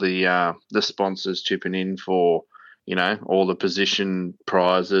without all the sponsors chipping in for all the position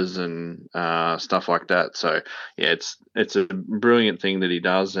prizes and stuff like that. So yeah, it's a brilliant thing that he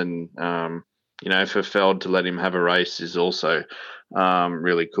does, and for Feld to let him have a race is also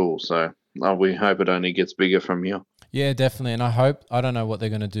really cool. So we hope it only gets bigger from here. Yeah, definitely. And I don't know what they're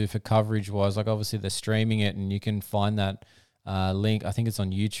going to do for coverage wise. Like obviously they're streaming it and you can find that link. I think it's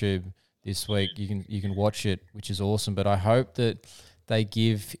on YouTube this week. You can watch it, which is awesome. But I hope that they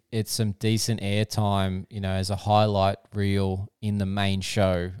give it some decent airtime, as a highlight reel in the main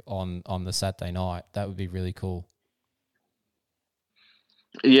show on the Saturday night. That would be really cool.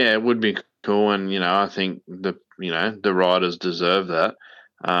 Yeah, it would be cool, and I think the riders deserve that.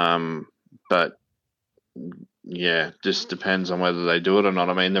 But yeah, just depends on whether they do it or not.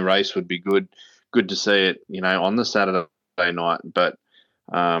 I mean, the race would be good to see it, on the Saturday night. But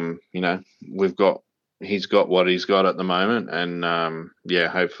he's got what he's got at the moment, and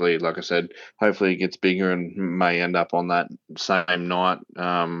hopefully, like I said, hopefully it gets bigger and may end up on that same night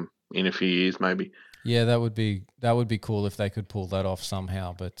in a few years, maybe. Yeah, that would be cool if they could pull that off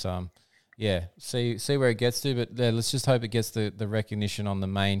somehow. But see where it gets to. But let's just hope it gets the recognition on the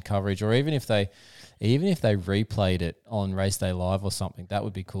main coverage, or even if they replayed it on Race Day Live or something, that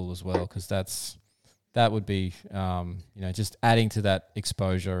would be cool as well. Because that would be just adding to that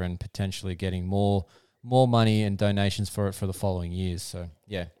exposure and potentially getting more money and donations for it for the following years. So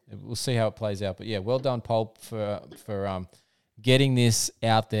yeah, we'll see how it plays out. But yeah, well done, Pulp, for getting this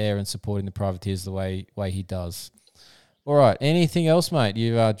out there and supporting the privateers the way he does. All right, anything else, mate?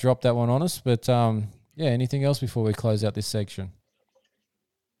 You dropped that one on us, but anything else before we close out this section?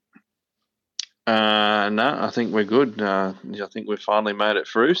 No, I think we're good. I think we finally made it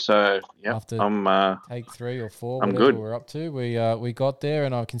through. So yeah, I'm take 3 or 4, I'm whatever good. we're up to. We got there,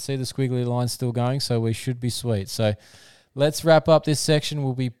 and I can see the squiggly line still going, so we should be sweet. So let's wrap up this section.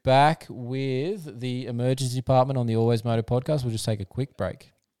 We'll be back with the emergency department on the Always Moto podcast. We'll just take a quick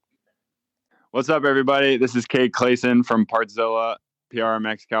break. What's up, everybody? This is Cade Clayson from Partzilla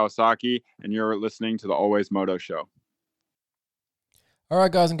PRMX Kawasaki, and you're listening to the Always Moto Show. All right,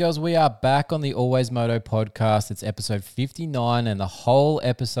 guys and girls, we are back on the Always Moto podcast. It's episode 59, and the whole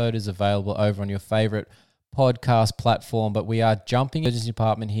episode is available over on your favorite podcast platform. But we are jumping emergency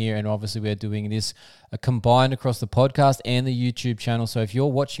department here, and obviously we are doing this combined across the podcast and the YouTube channel. So if you're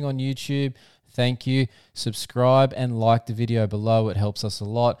watching on YouTube, thank you. Subscribe and like the video below. It helps us a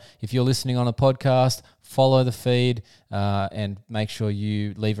lot. If you're listening on a podcast, follow the feed and make sure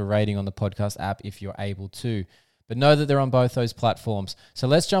you leave a rating on the podcast app if you're able to. But know that they're on both those platforms. So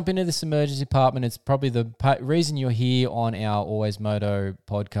let's jump into this emergency department. It's probably the reason you're here on our Always Moto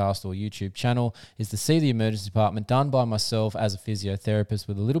podcast or YouTube channel is to see the emergency department done by myself as a physiotherapist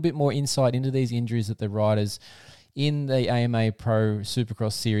with a little bit more insight into these injuries that the riders in the AMA Pro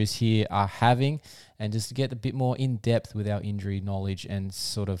Supercross series here are having, and just to get a bit more in depth with our injury knowledge and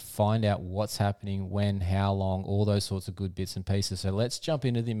sort of find out what's happening, when, how long, all those sorts of good bits and pieces. So let's jump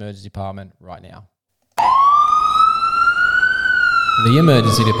into the emergency department right now. The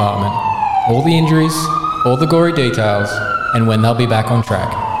emergency department. All the injuries, all the gory details, and when they'll be back on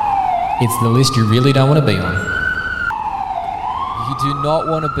track. It's the list you really don't want to be on. You do not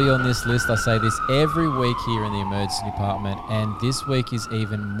want to be on this list. I say this every week here in the emergency department, and this week is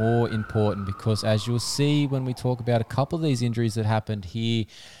even more important because, as you'll see when we talk about a couple of these injuries that happened here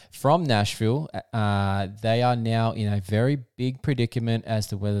from Nashville, they are now in a very big predicament as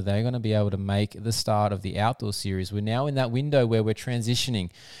to whether they're going to be able to make the start of the outdoor series. We're now in that window where we're transitioning,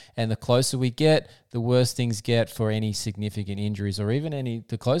 and the closer we get, the worse things get for any significant injuries, or even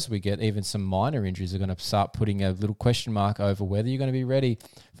the closer we get, even some minor injuries are going to start putting a little question mark over whether you're going to be ready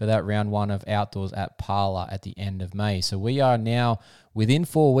for that round 1 of outdoors at Parla at the end of May. So we are now within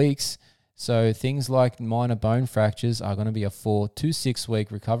 4 weeks. So things like minor bone fractures are going to be a 4 to 6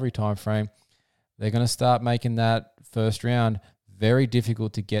 week recovery time frame. They're going to start making that first round very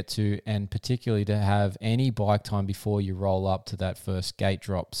difficult to get to, and particularly to have any bike time before you roll up to that first gate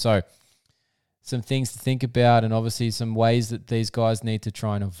drop. So some things to think about, and obviously some ways that these guys need to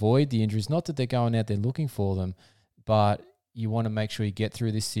try and avoid the injuries. Not that they're going out there looking for them, but you want to make sure you get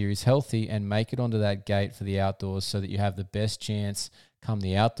through this series healthy and make it onto that gate for the outdoors so that you have the best chance come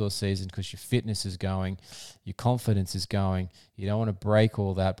the outdoor season, because your fitness is going, your confidence is going. You don't want to break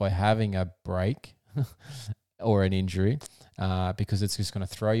all that by having a break or an injury because it's just going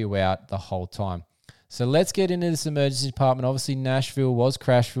to throw you out the whole time. So let's get into this emergency department. Obviously, Nashville was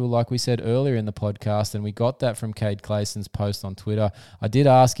Crashville, like we said earlier in the podcast, and we got that from Cade Clayson's post on Twitter. I did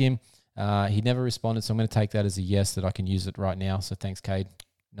ask him. He never responded, so I'm going to take that as a yes that I can use it right now. So thanks, Cade.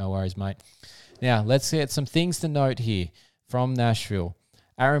 No worries, mate. Now, let's get some things to note here from Nashville.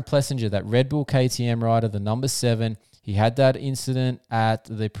 Aaron Plessinger, that Red Bull KTM rider, the number 7, he had that incident at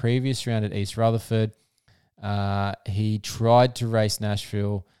the previous round at East Rutherford. He tried to race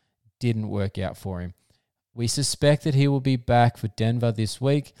Nashville, didn't work out for him. We suspect that he will be back for Denver this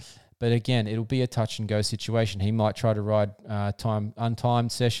week. But again, it'll be a touch and go situation. He might try to ride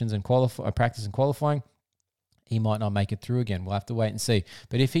untimed sessions and practice and qualifying. He might not make it through again. We'll have to wait and see.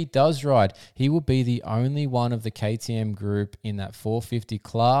 But if he does ride, he will be the only one of the KTM group in that 450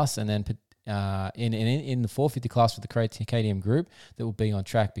 class, and then in the 450 class for the KTM group that will be on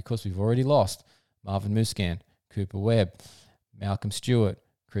track, because we've already lost Marvin Muscan, Cooper Webb, Malcolm Stewart,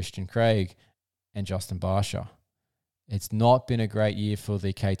 Christian Craig, and Justin Barsha. It's not been a great year for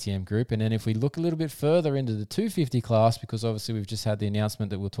the KTM group. And then if we look a little bit further into the 250 class, because obviously we've just had the announcement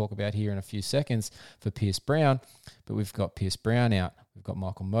that we'll talk about here in a few seconds for Pierce Brown, but we've got Pierce Brown out. We've got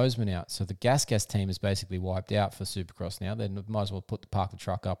Michael Mosman out. So the Gas team is basically wiped out for Supercross now. They might as well park the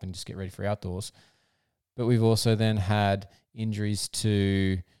truck up and just get ready for outdoors. But we've also then had injuries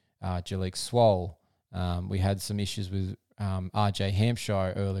to Jalek Swoll. We had some issues with RJ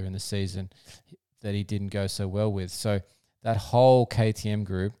Hampshire earlier in the season that he didn't go so well with. So that whole KTM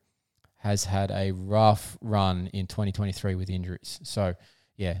group has had a rough run in 2023 with injuries. So,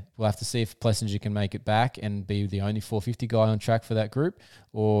 yeah, we'll have to see if Plessinger can make it back and be the only 450 guy on track for that group,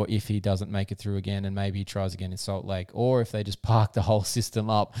 or if he doesn't make it through again and maybe he tries again in Salt Lake, or if they just park the whole system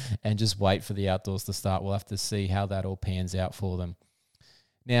up and just wait for the outdoors to start. We'll have to see how that all pans out for them.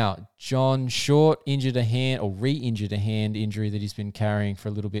 Now, John Short injured a hand, or re-injured a hand injury that he's been carrying for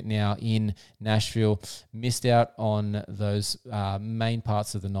a little bit now in Nashville. Missed out on those main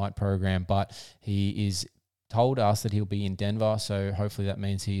parts of the night program, but he is told us that he'll be in Denver, so hopefully that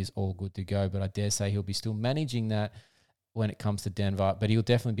means he is all good to go. But I dare say he'll be still managing that when it comes to Denver, but he'll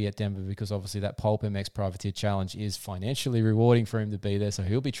definitely be at Denver because obviously that Pulp MX Privateer Challenge is financially rewarding for him to be there, so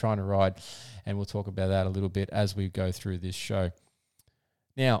he'll be trying to ride, and we'll talk about that a little bit as we go through this show.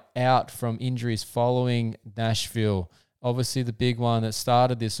 Now, out from injuries following Nashville, obviously the big one that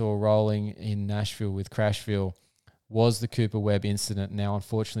started this all rolling in Nashville with Crashville was the Cooper Webb incident. Now,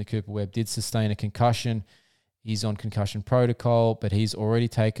 unfortunately, Cooper Webb did sustain a concussion. He's on concussion protocol, but he's already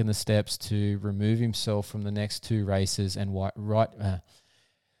taken the steps to remove himself from the next two races and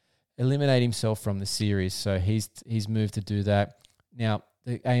eliminate himself from the series. So he's moved to do that. Now,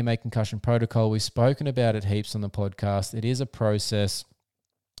 the AMA concussion protocol, we've spoken about it heaps on the podcast. It is a process.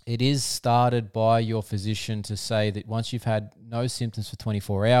 It is started by your physician to say that once you've had no symptoms for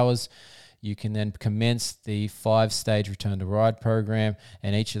 24 hours, you can then commence the 5-stage return to ride program,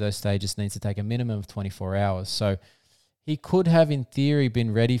 and each of those stages needs to take a minimum of 24 hours. So he could have, in theory,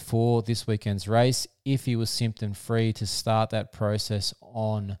 been ready for this weekend's race if he was symptom-free to start that process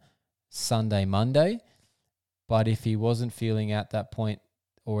on Sunday, Monday. But if he wasn't feeling at that point,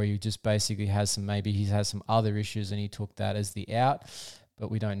 or he just basically has some other issues and he took that as the out, but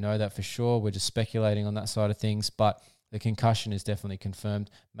we don't know that for sure. We're just speculating on that side of things. But the concussion is definitely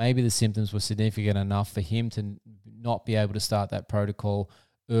confirmed. Maybe the symptoms were significant enough for him to not be able to start that protocol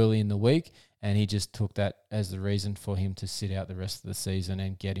early in the week, and he just took that as the reason for him to sit out the rest of the season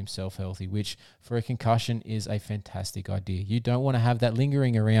and get himself healthy, which for a concussion is a fantastic idea. You don't want to have that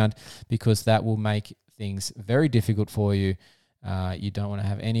lingering around because that will make things very difficult for you. You don't want to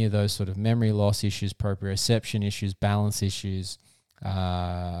have any of those sort of memory loss issues, proprioception issues, balance issues,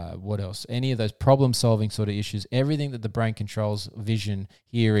 what else? Any of those problem-solving sort of issues, everything that the brain controls, vision,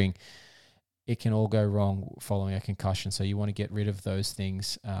 hearing, it can all go wrong following a concussion. So you want to get rid of those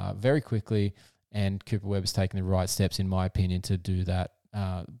things very quickly, and Cooper Webb has taken the right steps, in my opinion, to do that,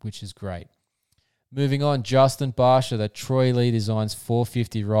 which is great. Moving on, Justin Barsha, the Troy Lee Designs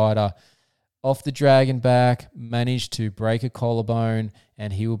 450 rider, off the dragon back, managed to break a collarbone,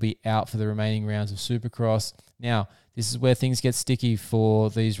 and he will be out for the remaining rounds of Supercross. Now, this is where things get sticky for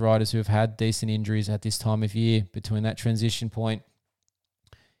these riders who have had decent injuries at this time of year between that transition point.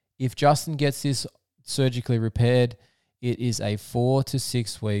 If Justin gets this surgically repaired, it is a 4 to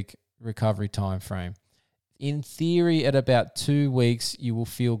 6 week recovery time frame. In theory, at about 2 weeks, you will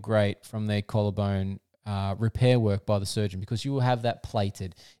feel great from their collarbone repair work by the surgeon, because you will have that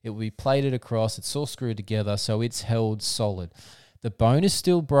plated. It will be plated across, it's all screwed together, so it's held solid. The bone is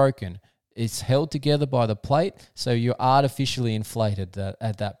still broken. It's held together by the plate, so you're artificially inflated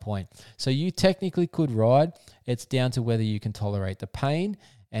at that point. So you technically could ride. It's down to whether you can tolerate the pain,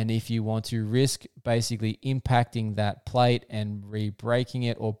 and if you want to risk basically impacting that plate and re-breaking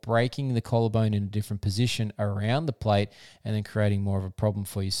it, or breaking the collarbone in a different position around the plate and then creating more of a problem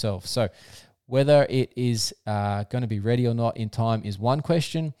for yourself. So whether it is going to be ready or not in time is one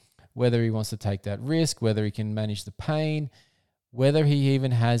question. Whether he wants to take that risk, whether he can manage the pain, whether he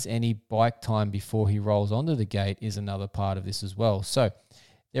even has any bike time before he rolls onto the gate is another part of this as well. So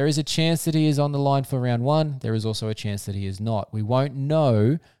there is a chance that he is on the line for round one. There is also a chance that he is not. We won't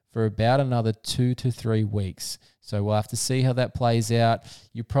know for about another 2 to 3 weeks. So we'll have to see how that plays out.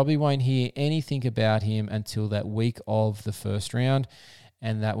 You probably won't hear anything about him until that week of the first round.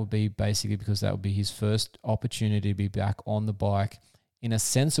 And that would be basically because that would be his first opportunity to be back on the bike in a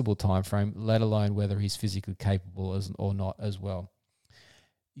sensible time frame, let alone whether he's physically capable or not as well.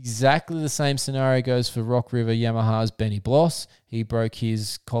 Exactly the same scenario goes for Rock River Yamaha's Benny Bloss. He broke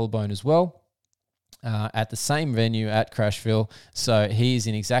his collarbone as well at the same venue at Crashville. So he's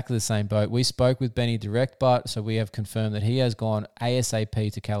in exactly the same boat. We spoke with Benny direct, but so we have confirmed that he has gone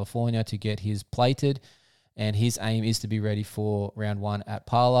ASAP to California to get his plated, and his aim is to be ready for round 1 at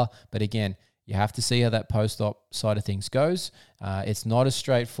Parla. But again, you have to see how that post-op side of things goes. It's not as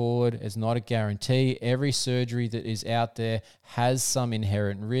straightforward. It's not a guarantee. Every surgery that is out there has some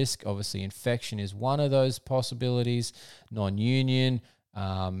inherent risk. Obviously, infection is one of those possibilities. Non-union,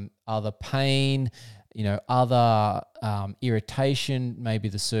 other pain, other irritation. Maybe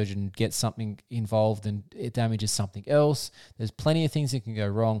the surgeon gets something involved and it damages something else. There's plenty of things that can go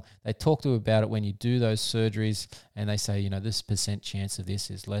wrong. They talk to you about it when you do those surgeries, and they say, this percent chance of this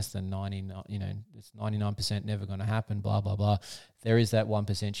is less than 99. It's 99% never going to happen. Blah blah blah. There is that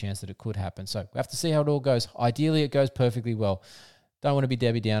 1% chance that it could happen. So we have to see how it all goes. Ideally, it goes perfectly well. Don't want to be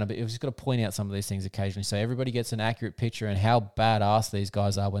Debbie Downer, but we've just got to point out some of these things occasionally so everybody gets an accurate picture and how badass these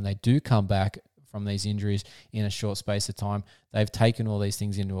guys are when they do come back from these injuries in a short space of time. They've taken all these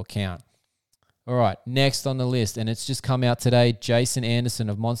things into account. All right, next on the list, and it's just come out today, Jason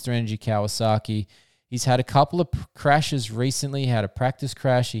Anderson of Monster Energy Kawasaki. He's had a couple of crashes recently. He had a practice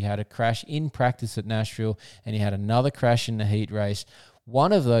crash. He had a crash in practice at Nashville, and he had another crash in the heat race.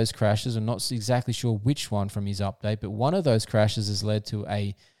 One of those crashes, I'm not exactly sure which one from his update, but one of those crashes has led to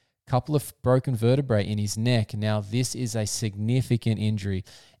a couple of broken vertebrae in his neck. Now, this is a significant injury.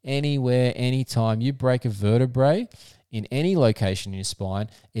 Anywhere, anytime you break a vertebrae in any location in your spine,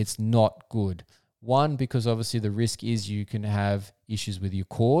 it's not good. One, because obviously the risk is you can have issues with your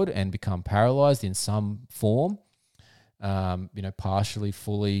cord and become paralyzed in some form, partially,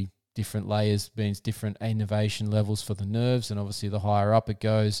 fully, different layers means different innervation levels for the nerves, and obviously the higher up it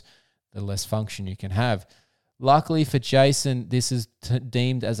goes, the less function you can have. Luckily for Jason, this is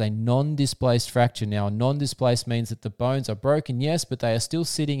deemed as a non-displaced fracture. Now, a non-displaced means that the bones are broken, yes, but they are still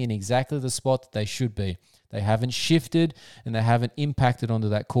sitting in exactly the spot that they should be. They haven't shifted and they haven't impacted onto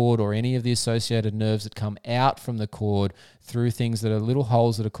that cord or any of the associated nerves that come out from the cord through things that are little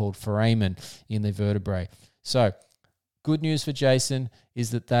holes that are called foramen in the vertebrae. So, good news for Jason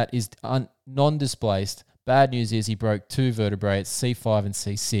is that is non-displaced. Bad news is he broke 2 vertebrae at C5 and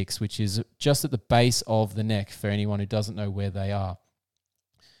C6, which is just at the base of the neck for anyone who doesn't know where they are.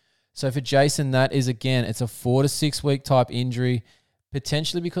 So for Jason, that is, again, it's a 4 to 6 week type injury,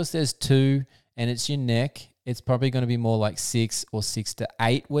 potentially because there's 2 and it's your neck. It's probably going to be more like 6 or 6 to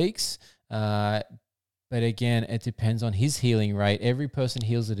 8 weeks. But again, it depends on his healing rate. Every person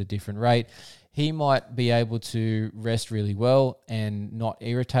heals at a different rate. He might be able to rest really well and not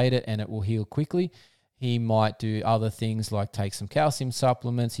irritate it, and it will heal quickly. He might do other things like take some calcium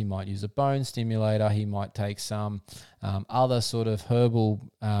supplements. He might use a bone stimulator. He might take some other sort of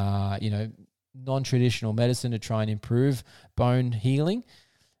herbal, non-traditional medicine to try and improve bone healing.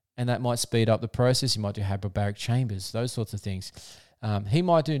 And that might speed up the process. He might do hyperbaric chambers, those sorts of things. He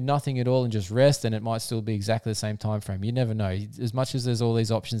might do nothing at all and just rest, and it might still be exactly the same time frame. You never know. As much as there's all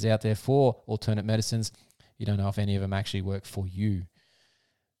these options out there for alternate medicines, you don't know if any of them actually work for you.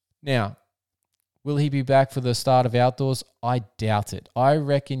 Now, will he be back for the start of outdoors? I doubt it. I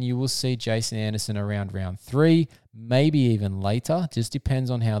reckon you will see Jason Anderson around round 3, maybe even later. Just depends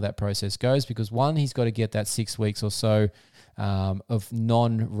on how that process goes, because one, he's got to get that 6 weeks or so of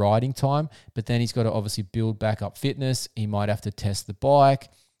non-riding time, but then he's got to obviously build back up fitness. He might have to test the bike.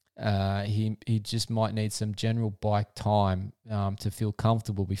 He just might need some general bike time to feel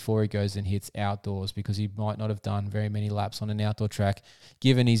comfortable before he goes and hits outdoors, because he might not have done very many laps on an outdoor track,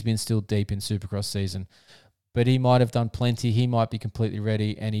 given he's been still deep in Supercross season. But he might have done plenty. He might be completely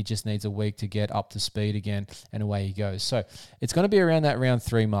ready, and he just needs a week to get up to speed again, and away he goes. So it's going to be around that round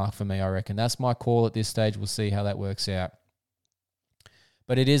 3 mark for me, I reckon. That's my call at this stage. We'll see how that works out.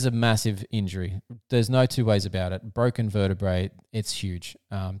 But it is a massive injury. There's no two ways about it. Broken vertebrae, it's huge.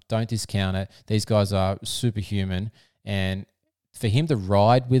 Don't discount it. These guys are superhuman. And for him to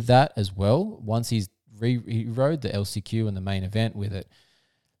ride with that as well, once he rode the LCQ and the main event with it,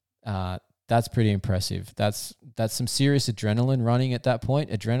 that's pretty impressive. That's some serious adrenaline running at that point.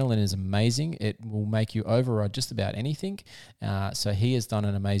 Adrenaline is amazing. It will make you override just about anything. So he has done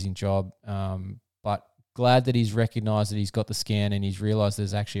an amazing job. But glad that he's recognised that he's got the scan and he's realised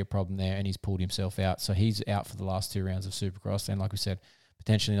there's actually a problem there, and he's pulled himself out. So he's out for the last 2 rounds of Supercross, and like we said,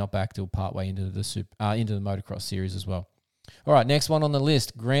 potentially not back till partway into the motocross series as well. All right, next one on the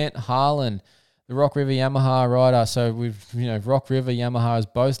list, Grant Harlan, the Rock River Yamaha rider. So Rock River Yamaha has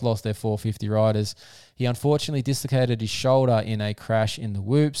both lost their 450 riders. He unfortunately dislocated his shoulder in a crash in the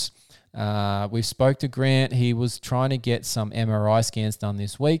whoops. We spoke to Grant. He was trying to get some MRI scans done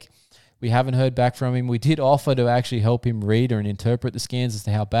this week. We haven't heard back from him. We did offer to actually help him read and interpret the scans as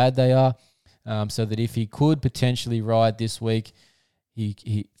to how bad they are, so that if he could potentially ride this week,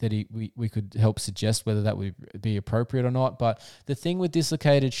 we could help suggest whether that would be appropriate or not. But the thing with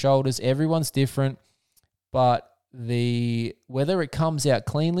dislocated shoulders, everyone's different, but whether it comes out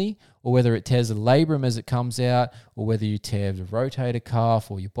cleanly or whether it tears the labrum as it comes out or whether you tear the rotator cuff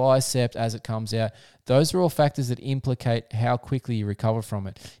or your bicep as it comes out, those are all factors that implicate how quickly you recover from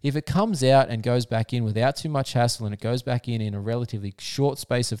it. If it comes out and goes back in without too much hassle and it goes back in a relatively short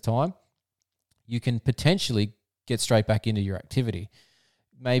space of time, you can potentially get straight back into your activity.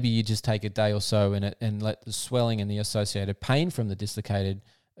 Maybe you just take a day or so and let the swelling and the associated pain from the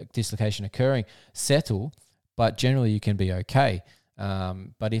dislocation occurring settle, but generally you can be okay.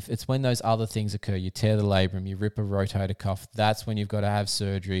 But if it's when those other things occur, you tear the labrum, you rip a rotator cuff, that's when you've got to have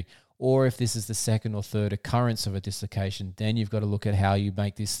surgery. Or if this is the second or third occurrence of a dislocation, then you've got to look at how you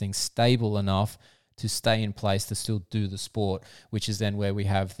make this thing stable enough to stay in place to still do the sport, which is then where we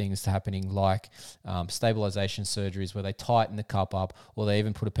have things happening like stabilization surgeries where they tighten the cup up, or they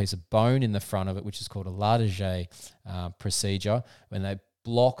even put a piece of bone in the front of it, which is called a Lardage procedure, when they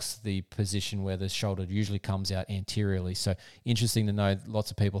blocks the position where the shoulder usually comes out anteriorly. So interesting to know,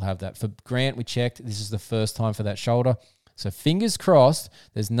 lots of people have that. For Grant, we checked, this is the first time for that shoulder. So fingers crossed,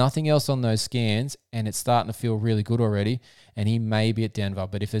 there's nothing else on those scans and it's starting to feel really good already, and he may be at Denver.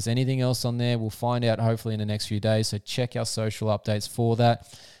 But if there's anything else on there, we'll find out hopefully in the next few days. So check our social updates for that.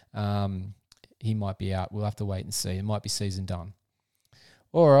 He might be out. We'll have to wait and see. It might be season done.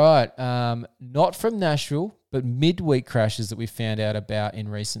 All right. Not from Nashville, but midweek crashes that we found out about in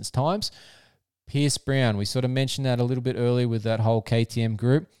recent times. Pierce Brown, we sort of mentioned that a little bit earlier with that whole KTM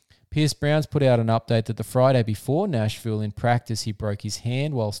group. Pierce Brown's put out an update that the Friday before Nashville in practice, he broke his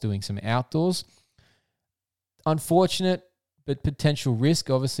hand whilst doing some outdoors. Unfortunate, but potential risk.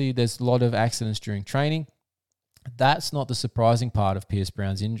 Obviously, there's a lot of accidents during training. That's not the surprising part of Pierce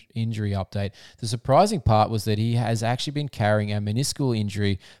Brown's injury update. The surprising part was that he has actually been carrying a meniscal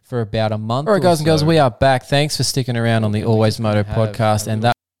injury for about a month. All right, guys and girls, we are back. Thanks for sticking around on the Always Moto podcast.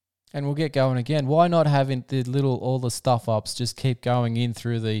 And we'll get going again. Why not having all the stuff ups just keep going in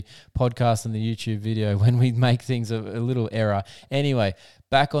through the podcast and the YouTube video when we make things a little error? Anyway,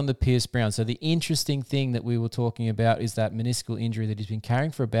 back on the Pierce Brown. So the interesting thing that we were talking about is that meniscal injury that he's been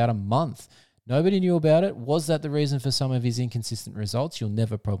carrying for about a month. Nobody knew about it. Was that the reason for some of his inconsistent results? You'll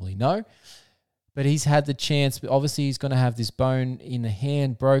never probably know. But he's had the chance. Obviously, he's going to have this bone in the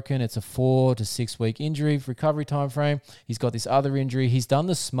hand broken. It's a 4 to 6 week injury recovery time frame. He's got this other injury. He's done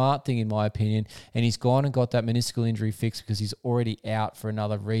the smart thing, in my opinion, and he's gone and got that meniscal injury fixed because he's already out for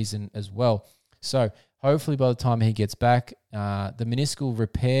another reason as well. So hopefully by the time he gets back, the meniscal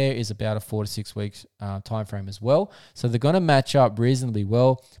repair is about a 4 to 6 weeks time frame as well. So they're going to match up reasonably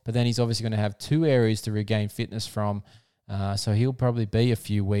well, but then he's obviously going to have 2 areas to regain fitness from. So he'll probably be a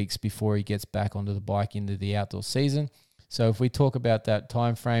few weeks before he gets back onto the bike into the outdoor season. So if we talk about that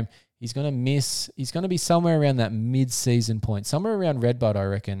time frame, he's going to be somewhere around that mid-season point, somewhere around Redbud, I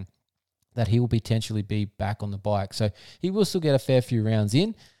reckon, that he will potentially be back on the bike. So he will still get a fair few rounds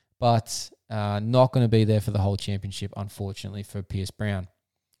in, but not going to be there for the whole championship, unfortunately, for Pierce Brown.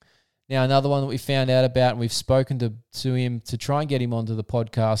 Now, another one that we found out about, and we've spoken to him to try and get him onto the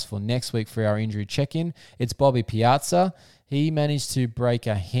podcast for next week for our injury check-in. It's Bobby Piazza. He managed to break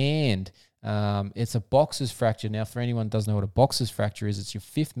a hand. It's a boxer's fracture. Now, for anyone who doesn't know what a boxer's fracture is, it's your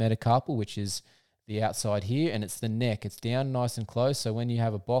 5th metacarpal, which is the outside here, and it's the neck. It's down nice and close. So when you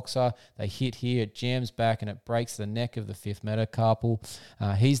have a boxer, they hit here, it jams back, and it breaks the neck of the 5th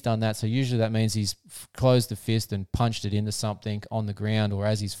metacarpal. He's done that. So usually that means he's closed the fist and punched it into something on the ground, or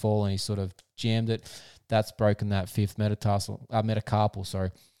as he's fallen, he's sort of jammed it. That's broken that 5th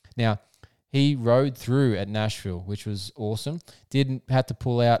metacarpal. Now, he rode through at Nashville, which was awesome. Had to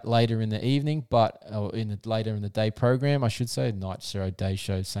pull out later in the evening, later in the day program, I should say. Night show, day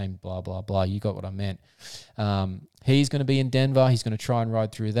show, same blah, blah, blah. You got what I meant. He's going to be in Denver. He's going to try and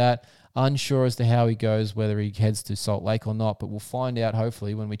ride through that. Unsure as to how he goes, whether he heads to Salt Lake or not, but we'll find out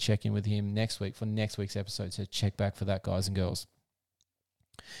hopefully when we check in with him next week for next week's episode. So check back for that, guys and girls.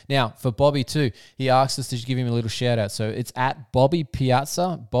 Now, for Bobby too, he asked us to give him a little shout out. So it's at Bobby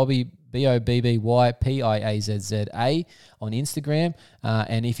Piazza, Bobby BOBBYPIAZZA on Instagram.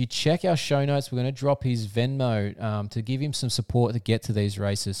 And if you check our show notes, we're going to drop his Venmo to give him some support to get to these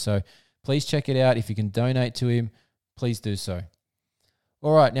races. So please check it out. If you can donate to him, please do so.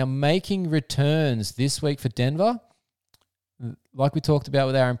 All right, now making returns this week for Denver. Like we talked about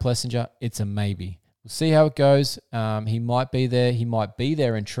with Aaron Plessinger, it's a maybe. We'll see how it goes. He might be there. He might be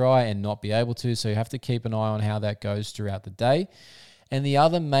there and try and not be able to. So you have to keep an eye on how that goes throughout the day. And the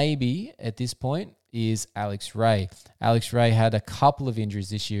other maybe at this point is Alex Ray. Alex Ray had a couple of injuries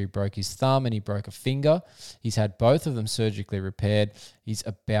this year. He broke his thumb and he broke a finger. He's had both of them surgically repaired. He's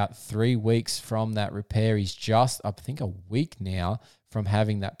about 3 weeks from that repair. He's just, I think, a week now from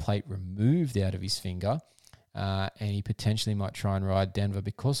having that plate removed out of his finger. And he potentially might try and ride Denver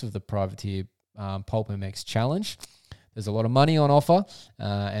because of the privateer Pulp MX Challenge. There's a lot of money on offer,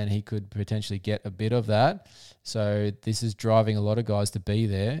 and he could potentially get a bit of that. So this is driving a lot of guys to be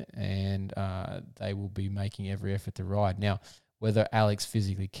there, and they will be making every effort to ride. Now, whether Alex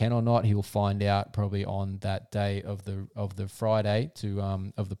physically can or not, he will find out probably on that day of the Friday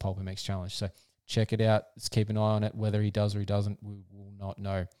of the Pulp MX Challenge. So check it out. Let's keep an eye on it. Whether he does or he doesn't, we will not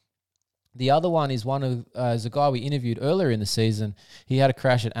know. The other one is is a guy we interviewed earlier in the season. He had a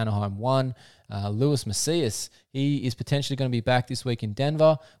crash at Anaheim 1. Luis Macias, he is potentially going to be back this week in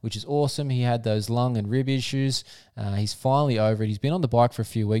Denver, which is awesome. He had those lung and rib issues. He's finally over it. He's been on the bike for a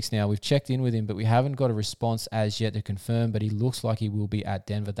few weeks now. We've checked in with him, but we haven't got a response as yet to confirm, but he looks like he will be at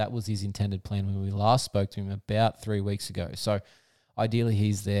Denver. That was his intended plan when we last spoke to him about 3 weeks ago. So ideally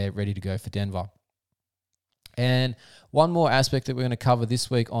he's there ready to go for Denver. And one more aspect that we're going to cover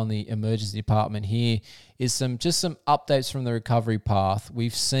this week on the emergency department here is some updates from the recovery path.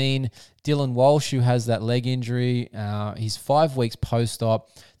 We've seen Dylan Walsh, who has that leg injury. He's 5 weeks post-op.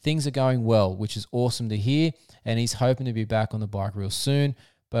 Things are going well, which is awesome to hear, and he's hoping to be back on the bike real soon.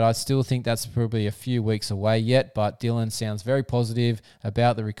 But I still think that's probably a few weeks away yet. But Dylan sounds very positive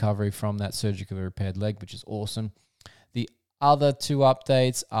about the recovery from that surgically repaired leg, which is awesome. The other 2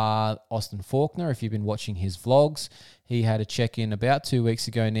 updates are Austin Faulkner. If you've been watching his vlogs, he had a check-in about 2 weeks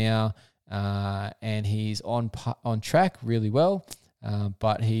ago now, and he's on track really well,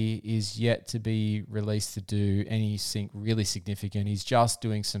 but he is yet to be released to do anything really significant. He's just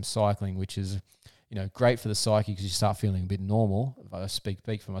doing some cycling, which is great for the psyche because you start feeling a bit normal. If I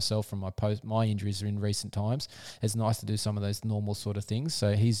speak for myself from my injuries in recent times, it's nice to do some of those normal sort of things.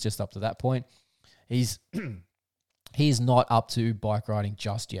 So he's just up to that point. He's not up to bike riding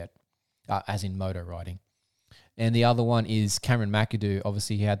just yet, as in moto riding. And the other one is Cameron McAdoo.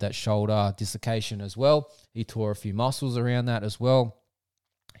 Obviously, he had that shoulder dislocation as well. He tore a few muscles around that as well.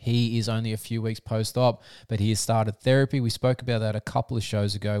 He is only a few weeks post-op, but he has started therapy. We spoke about that a couple of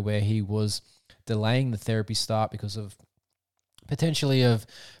shows ago where he was delaying the therapy start because of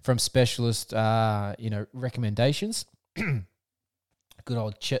from specialist recommendations. Good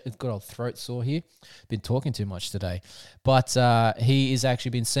old throat sore here. Been talking too much today. But he has actually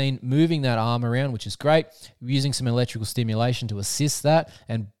been seen moving that arm around, which is great, using some electrical stimulation to assist that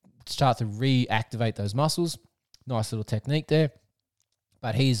and start to reactivate those muscles. Nice little technique there.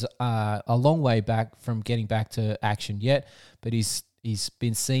 But he's a long way back from getting back to action yet, but he's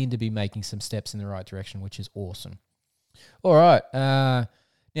been seen to be making some steps in the right direction, which is awesome. All right.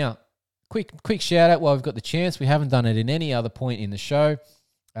 Now, Quick shout out while we've got the chance. We haven't done it in any other point in the show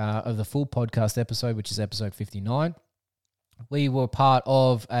of the full podcast episode, which is episode 59. We were part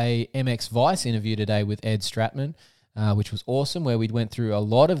of a MX Vice interview today with Ed Stratman, which was awesome, where we went through a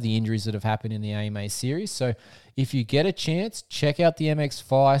lot of the injuries that have happened in the AMA series. So if you get a chance, check out the MX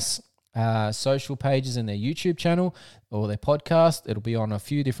Vice social pages and their YouTube channel or their podcast. It'll be on a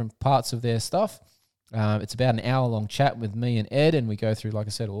few different parts of their stuff. It's about an hour-long chat with me and Ed, and we go through, like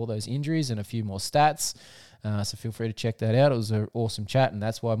I said, all those injuries and a few more stats. So feel free to check that out. It was an awesome chat, and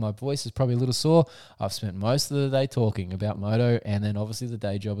that's why my voice is probably a little sore. I've spent most of the day talking about moto and then obviously the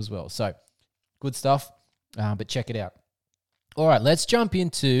day job as well. So good stuff, but check it out. All right, let's jump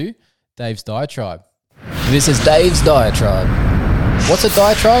into Dave's diatribe. This is Dave's diatribe. What's a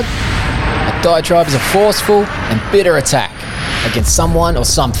diatribe? A diatribe is a forceful and bitter attack against someone or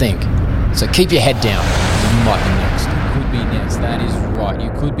something. So keep your head down. You might be next. You could be next. That is right.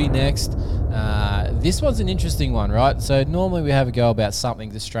 You could be next. This one's an interesting one, right? So normally we have a go about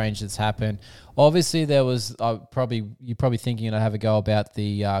something strange that's happened. Obviously, there was you're probably thinking I have a go about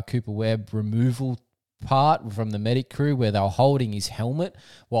the Cooper Webb removal part from the medic crew where they were holding his helmet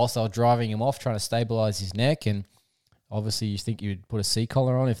whilst they were driving him off, trying to stabilize his neck. And obviously, you think you'd put a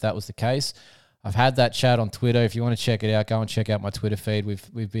C-collar on if that was the case. I've had that chat on Twitter. If you want to check it out, go and check out my Twitter feed.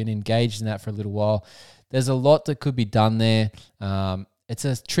 We've been engaged in that for a little while. There's a lot that could be done there. it's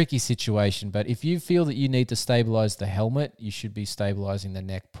a tricky situation. But if you feel that you need to stabilize the helmet, you should be stabilizing the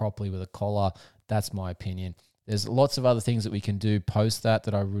neck properly with a collar. That's my opinion. There's lots of other things that we can do post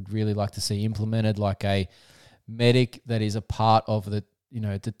that I would really like to see implemented, like a medic that is a part of the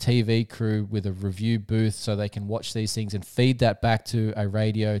TV crew with a review booth so they can watch these things and feed that back to a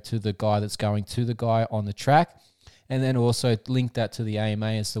radio to the guy that's going to the guy on the track, and then also link that to the AMA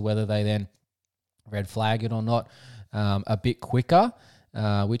as to whether they then red flag it or not a bit quicker,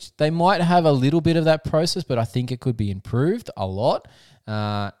 which they might have a little bit of that process, but I think it could be improved a lot.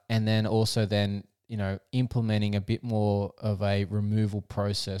 And then also then, implementing a bit more of a removal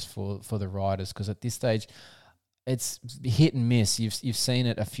process for the riders, because at this stage, it's hit and miss. You've seen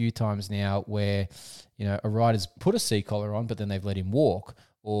it a few times now where, a rider's put a seat collar on, but then they've let him walk,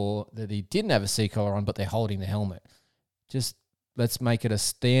 or that he didn't have a seat collar on, but they're holding the helmet. Just let's make it a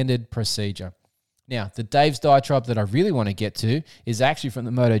standard procedure. Now, the Dave's diatribe that I really want to get to is actually from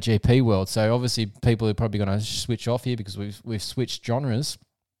the MotoGP world. So obviously people are probably going to switch off here because we've switched genres.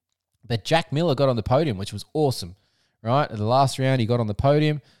 But Jack Miller got on the podium, which was awesome, right? At the last round, he got on the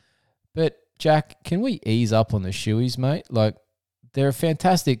podium. But Jack, can we ease up on the shoeies, mate? Like, they're a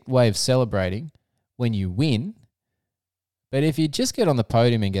fantastic way of celebrating when you win. But if you just get on the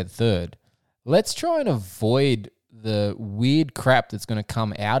podium and get third, let's try and avoid the weird crap that's going to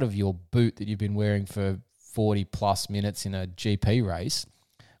come out of your boot that you've been wearing for 40 plus minutes in a GP race,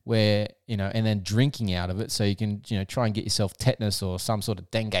 where, and then drinking out of it so you can, try and get yourself tetanus or some sort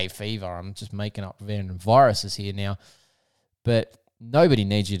of dengue fever. I'm just making up random viruses here now. But nobody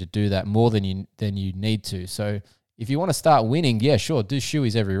needs you to do that more than you need to. So if you want to start winning, yeah, sure, do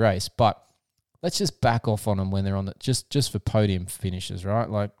shoeies every race, but let's just back off on them when they're on the just for podium finishes, right?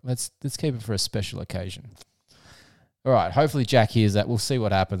 Like let's keep it for a special occasion. All right, hopefully Jack hears that. We'll see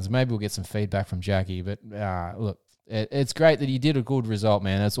what happens. Maybe we'll get some feedback from Jackie. But look, it's great that you did a good result,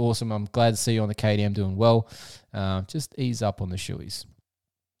 man. That's awesome. I'm glad to see you on the KTM doing well. Just ease up on the shoeies.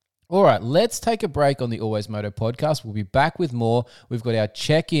 All right, let's take a break on the Always Moto podcast. We'll be back with more. We've got our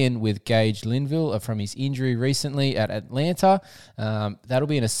check-in with Gage Linville from his injury recently at Atlanta. That'll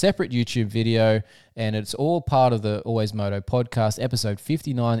be in a separate YouTube video, and it's all part of the Always Moto podcast, episode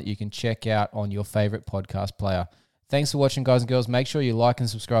 59, that you can check out on your favorite podcast player. Thanks for watching, guys and girls. Make sure you like and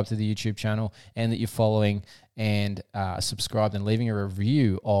subscribe to the YouTube channel, and that you're following and subscribed and leaving a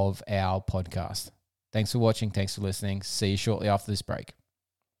review of our podcast. Thanks for watching. Thanks for listening. See you shortly after this break.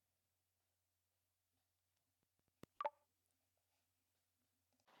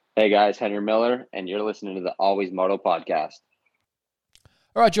 Hey guys, Henry Miller, and you're listening to the Always Moto podcast.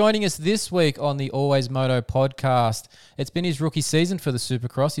 All right, joining us this week on the Always Moto podcast, it's been his rookie season for the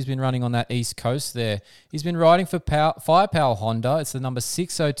Supercross. He's been running on that East Coast there. He's been riding for Firepower Honda. It's the number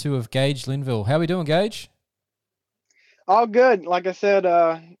 602 of Gage Linville. How are we doing, Gage? All good. Like I said,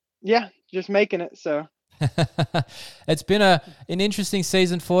 just making it, so. It's been an interesting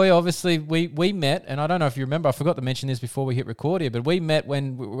season for you. Obviously, we met, and I don't know if you remember, I forgot to mention this before we hit record here, but we met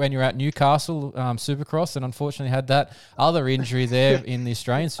when you were at Newcastle Supercross, and unfortunately had that other injury there in the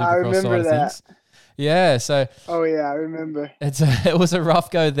Australian Supercross side of things. Yeah, so. Oh yeah, I remember. It was a rough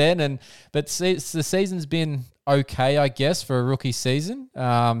go then, but the season's been okay, I guess, for a rookie season.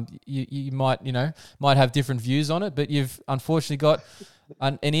 You might have different views on it, but you've unfortunately got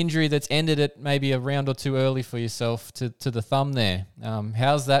an injury that's ended it maybe a round or two early for yourself to the thumb there.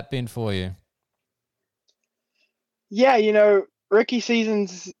 How's that been for you? Yeah, rookie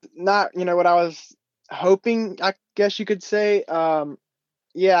season's not, what I was hoping, I guess you could say. I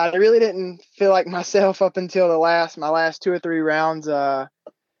really didn't feel like myself up until my last 2 or 3 rounds.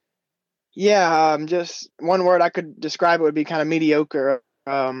 Just one word I could describe it would be kind of mediocre.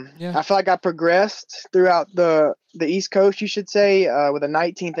 I feel like I progressed throughout the East Coast, you should say, with a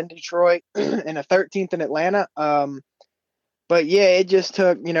 19th in Detroit and a 13th in Atlanta. It just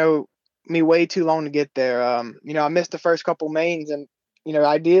took, me way too long to get there. I missed the first couple mains, and,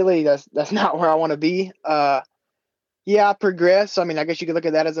 ideally that's not where I want to be. I progressed. I mean, I guess you could look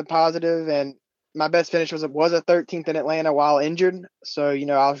at that as a positive, and my best finish was a 13th in Atlanta while injured. So,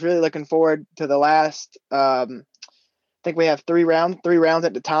 I was really looking forward to the last, I think we have 3 rounds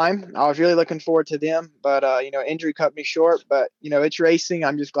at the time. I was really looking forward to them, but, injury cut me short, but, it's racing.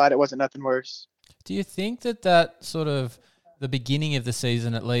 I'm just glad it wasn't nothing worse. Do you think that sort of the beginning of the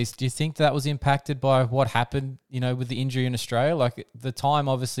season, at least, do you think that was impacted by what happened, with the injury in Australia? Like the time,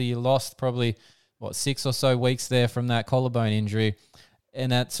 obviously you lost probably 6 or so weeks there from that collarbone injury,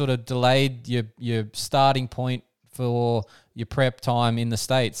 and that sort of delayed your starting point for your prep time in the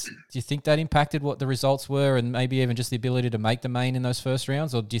States. Do you think that impacted what the results were, and maybe even just the ability to make the main in those first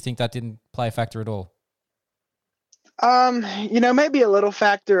rounds, or do you think that didn't play a factor at all? Maybe a little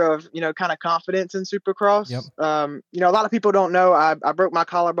factor of, kind of confidence in Supercross. Yep. A lot of people don't know I broke my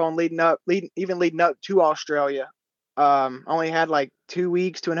collarbone leading up to Australia. Only had like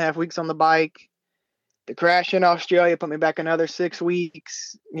 2.5 weeks on the bike. The crash in Australia put me back another 6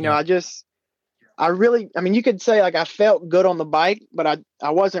 weeks. You could say like I felt good on the bike, but I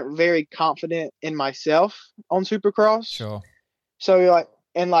wasn't very confident in myself on Supercross. Sure. So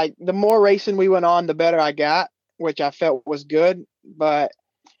the more racing we went on, the better I got, which I felt was good. But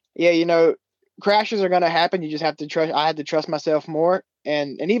yeah, crashes are going to happen. You just have to trust. I had to trust myself more.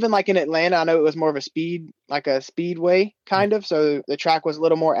 And even like in Atlanta, I know it was more of a speedway kind of. So the track was a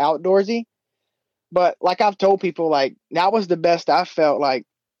little more outdoorsy. But like I've told people, like that was the best I felt like,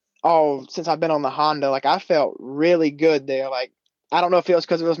 since I've been on the Honda. Like I felt really good there. Like, I don't know if it was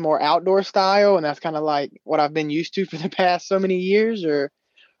because it was more outdoor style and that's kind of like what I've been used to for the past so many years, or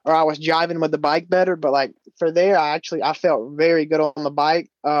I was driving with the bike better. But like for there, I felt very good on the bike.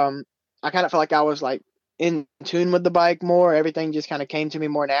 I kind of felt like I was like in tune with the bike more. Everything just kind of came to me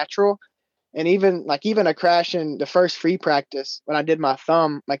more natural. And even a crash in the first free practice when I did my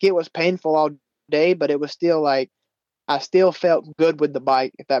thumb, like it was painful all day, but it was still like, I still felt good with the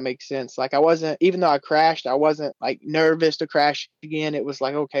bike, if that makes sense. Like I wasn't, even though I crashed, I wasn't like nervous to crash again. It was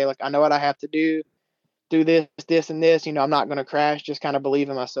like, okay, like I know what I have to do this and this, I'm not going to crash, just kind of believe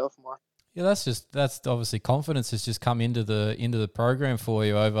in myself more. Yeah, that's obviously confidence has just come into the program for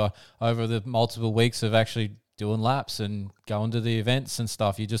you over the multiple weeks of actually doing laps and going to the events and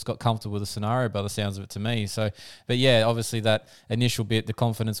stuff. You just got comfortable with the scenario by the sounds of it to me. So, but yeah, obviously that initial bit, the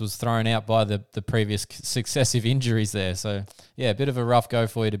confidence was thrown out by the previous successive injuries there. So yeah, a bit of a rough go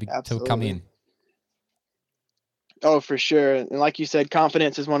for you to come in. Oh, for sure. And like you said,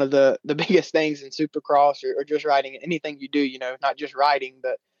 confidence is one of the biggest things in Supercross or just riding. Anything you do, not just riding,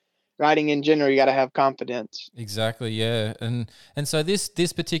 but riding in general, you got to have confidence. Exactly, yeah. And so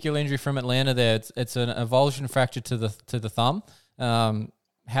this particular injury from Atlanta there, it's an avulsion fracture to the thumb.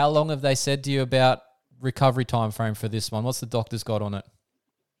 How long have they said to you about recovery time frame for this one? What's the doctor's got on it?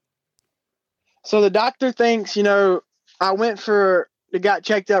 So the doctor thinks, got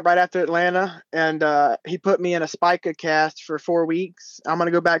checked up right after Atlanta, and he put me in a spica cast for 4 weeks. I'm going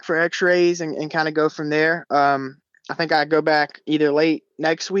to go back for x-rays and kind of go from there. I think I go back either late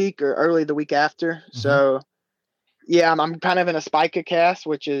next week or early the week after. Mm-hmm. So yeah, I'm kind of in a spica cast,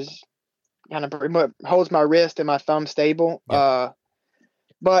 which is kind of holds my wrist and my thumb stable. Yep.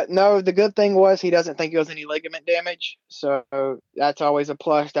 But no, the good thing was he doesn't think it was any ligament damage. So that's always a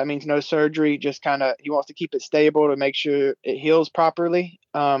plus. That means no surgery, just he wants to keep it stable to make sure it heals properly.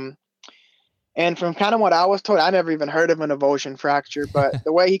 And from kind of what I was told, I never even heard of an avulsion fracture, but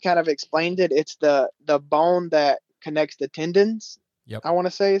the way he kind of explained it, it's the bone that connects the tendons. Yep. I want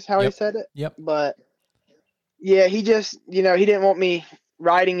to say is how he said it. Yep. But yeah, he just, he didn't want me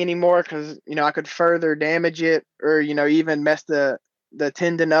riding anymore because, I could further damage it or, even mess the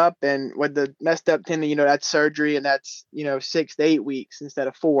tendon up. And with the messed up tendon, that's surgery, and that's, 6 to 8 weeks instead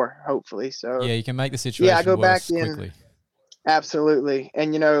of 4, hopefully. So yeah, you can make the situation I go worse back quickly. Absolutely.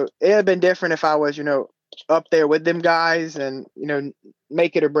 And, it had been different if I was, up there with them guys and,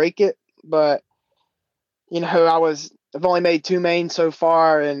 make it or break it. But, I've only made 2 mains so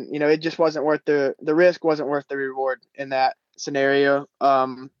far, and, it just wasn't worth the risk wasn't worth the reward in that scenario.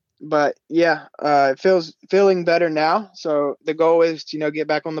 But yeah, feeling better now. So the goal is to, get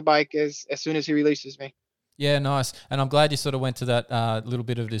back on the bike as soon as he releases me. Yeah, nice. And I'm glad you sort of went to that little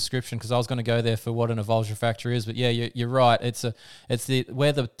bit of description because I was going to go there for what an avulsion fracture is. But yeah, you're right. It's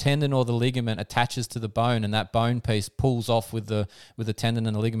where the tendon or the ligament attaches to the bone, and that bone piece pulls off with the tendon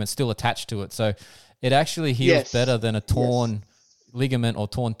and the ligament still attached to it. So it actually heals better than a torn ligament or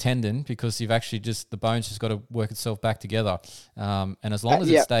torn tendon because you've actually the bone's just got to work itself back together. And as long as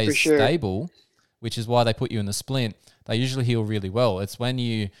it stays stable, which is why they put you in the splint, they usually heal really well. It's when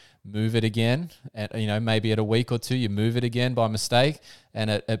you move it again, and maybe at a week or 2, you move it again by mistake, and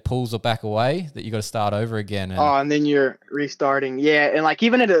it pulls it back away that you got to start over again. And then you're restarting. Yeah, and like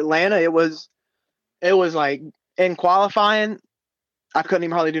even at Atlanta, it was like in qualifying, I couldn't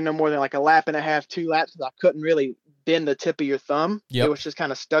even hardly do no more than like a lap and a half, 2 laps. I couldn't really bend the tip of your thumb. Yep. It was just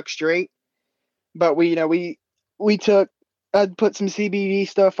kind of stuck straight. But we took. I'd put some CBD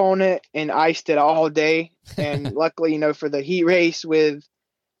stuff on it and iced it all day. And luckily, for the heat race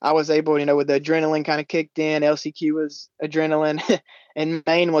I was able, with the adrenaline kind of kicked in. LCQ was adrenaline and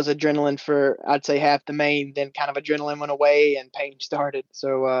main was adrenaline for, I'd say, half the main. Then kind of adrenaline went away and pain started.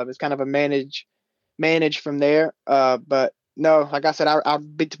 So it was kind of a manage from there. But no, like I said,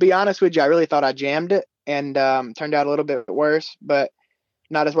 to be honest with you, I really thought I jammed it and turned out a little bit worse, but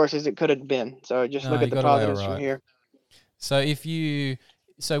not as worse as it could have been. So just look at the positives from here.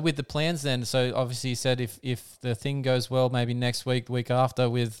 So with the plans then, so obviously you said if the thing goes well, maybe next week, the week after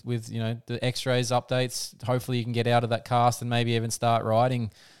with the X-rays updates, hopefully you can get out of that cast and maybe even start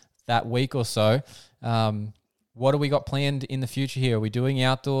riding that week or so. What do we got planned in the future here? Are we doing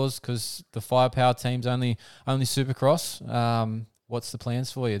outdoors because the Firepower team's only Supercross? What's the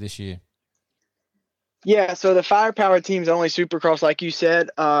plans for you this year? Yeah, so the Firepower team's only Supercross, like you said.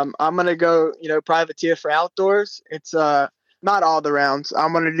 I'm gonna go, privateer for outdoors. It's not all the rounds.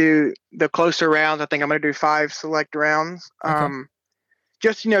 I'm gonna do the closer rounds. I think I'm gonna do 5 select rounds. Okay.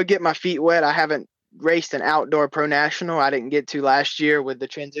 Just get my feet wet. I haven't raced an outdoor pro national. I didn't get to last year with the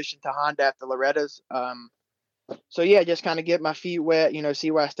transition to Honda after Loretta's. So yeah, just kind of get my feet wet. See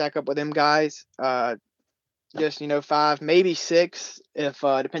where I stack up with them guys. Just 5, maybe 6, if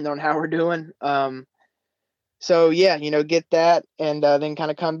depending on how we're doing. So yeah, get that and then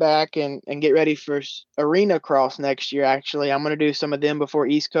kind of come back and get ready for arena cross next year. Actually, I'm going to do some of them before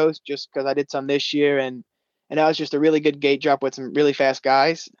East Coast just because I did some this year and that was just a really good gate drop with some really fast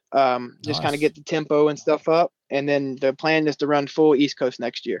guys. Just kind of get the tempo and stuff up. And then the plan is to run full East Coast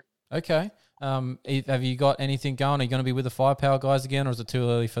next year. Okay. Have you got anything going? Are you going to be with the Firepower guys again, or is it too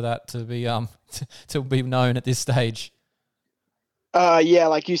early for that to be to be known at this stage? Yeah,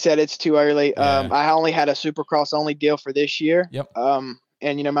 like you said, it's too early. Yeah. I only had a Supercross only deal for this year. Yep.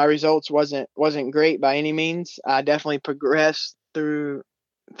 And my results wasn't great by any means. I definitely progressed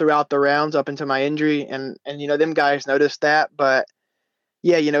throughout the rounds up into my injury, and them guys noticed that. But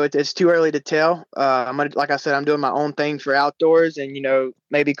yeah, it's too early to tell. Like I said, I'm doing my own thing for outdoors, and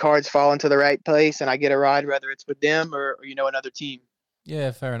maybe cards fall into the right place, and I get a ride, whether it's with them or another team.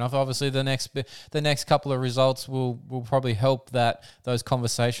 Yeah, fair enough. Obviously, the next couple of results will probably help those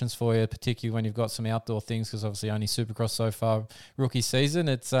conversations for you, particularly when you've got some outdoor things. Because obviously, only Supercross so far rookie season.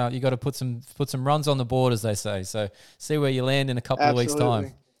 It's you got to put some runs on the board, as they say. So see where you land in a couple of weeks'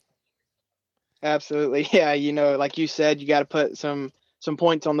 time. Absolutely, yeah. Like you said, you got to put some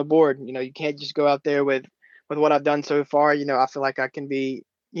points on the board. You can't just go out there with what I've done so far. I feel like I can be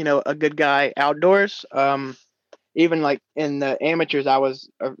a good guy outdoors. Even like in the amateurs, I was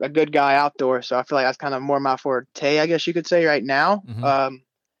a good guy outdoors. So I feel like that's kind of more my forte, I guess you could say right now. Mm-hmm.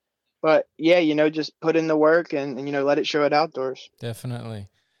 But yeah, just put in the work and let it show it outdoors. Definitely.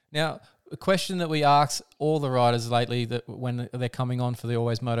 Now, a question that we ask all the riders lately that when they're coming on for the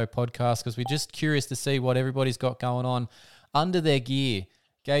Always Moto podcast, because we're just curious to see what everybody's got going on under their gear.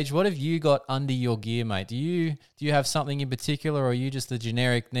 Gage, what have you got under your gear, mate? Do you have something in particular, or are you just the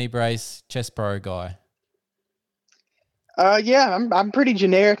generic knee brace chest pro guy? Yeah, I'm pretty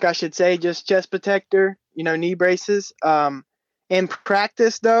generic, I should say. Just chest protector, knee braces. In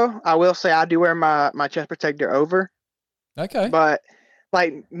practice, though, I will say I do wear my chest protector over. Okay. But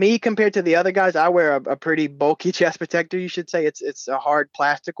like me compared to the other guys, I wear a pretty bulky chest protector. You should say it's a hard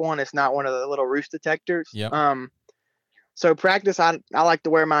plastic one. It's not one of the little roof detectors. Yep. So practice, I like to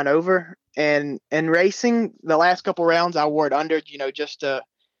wear mine over, and racing the last couple rounds I wore it under. Just to.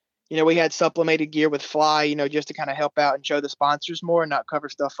 We had supplemented gear with Fly, just to kind of help out and show the sponsors more and not cover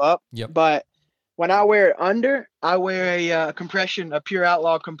stuff up. Yep. But when I wear it under, I wear a compression, a Pure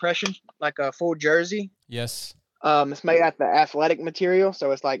Outlaw compression, like a full jersey. Yes. It's made out of the athletic material,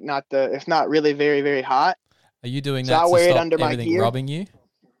 so it's like it's not really very, very hot. Are you doing so that I to wear stop it under my everything gear. rubbing you?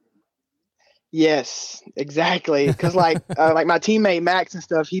 Yes, exactly. Because like my teammate Max and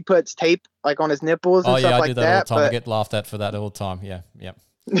stuff, he puts tape like on his nipples and stuff like that. I do that all the time. I get laughed at for that all the time. Yeah.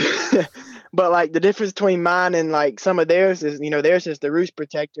 But like the difference between mine and like some of theirs is, theirs is the roost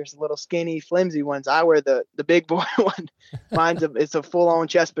protectors, the little skinny, flimsy ones. I wear the big boy one. It's a full on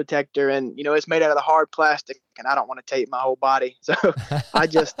chest protector, and it's made out of the hard plastic, and I don't want to tape my whole body, so I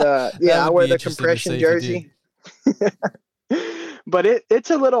just I wear the compression jersey. But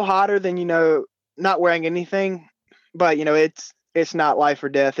it's a little hotter than not wearing anything, but it's not life or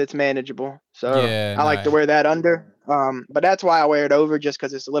death. It's manageable. So yeah, I like to wear that under. But that's why I wear it over, just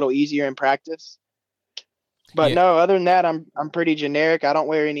because it's a little easier in practice. But no, other than that, I'm pretty generic. I don't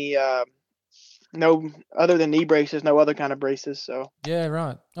wear any no other than knee braces, no other kind of braces. So yeah,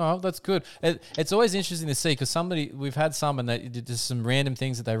 right. Oh, that's good. It's always interesting to see, because we've had some and there's some random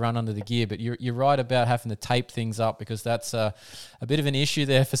things that they run under the gear, but you're right about having to tape things up, because that's a bit of an issue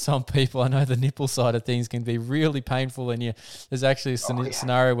there for some people. I know the nipple side of things can be really painful, and there's actually a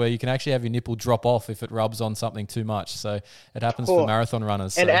scenario where you can actually have your nipple drop off if it rubs on something too much. So it happens for marathon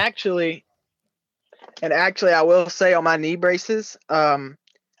runners. And actually, I will say on my knee braces,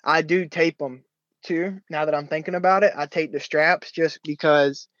 I do tape them too. Now that I'm thinking about it, I tape the straps just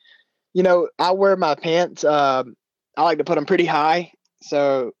because, I wear my pants. I like to put them pretty high,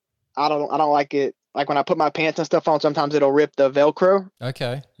 so I don't like it like when I put my pants and stuff on, sometimes it'll rip the Velcro.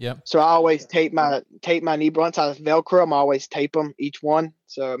 Okay. Yep. So I always tape my knee. Once I Velcro them, I always tape them each one.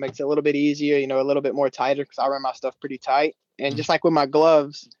 So it makes it a little bit easier, a little bit more tighter because I run my stuff pretty tight. And just like with my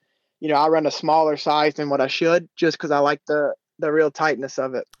gloves, I run a smaller size than what I should just because I like the real tightness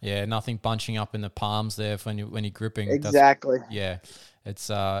of it. Yeah, nothing bunching up in the palms there when you're gripping. Exactly.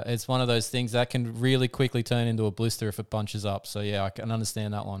 It's one of those things that can really quickly turn into a blister if it bunches up. So yeah, I can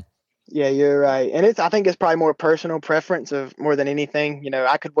understand that one. Yeah, you're right. And I think it's probably more personal preference of more than anything.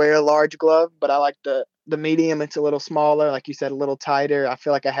 I could wear a large glove, but I like the medium. It's a little smaller, like you said, a little tighter. I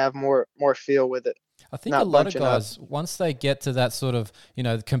feel like I have more feel with it. I think a lot of guys, once they get to that sort of,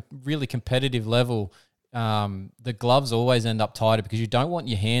 really competitive level, the gloves always end up tighter because you don't want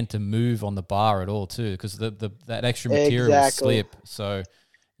your hand to move on the bar at all too, because that extra material will slip. So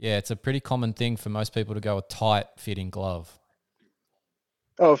yeah, it's a pretty common thing for most people to go a tight fitting glove.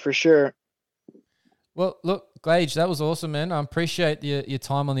 Oh, for sure. Well, look, Gage, that was awesome, man. I appreciate your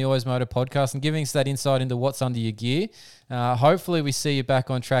time on the Always Moto podcast and giving us that insight into what's under your gear. Hopefully we see you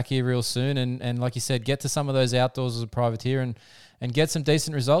back on track here real soon and like you said, get to some of those outdoors as a privateer and get some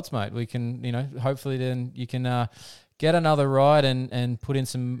decent results, mate. We can, hopefully then you can get another ride and put in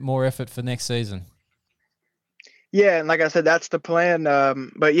some more effort for next season. Yeah, and like I said, that's the plan.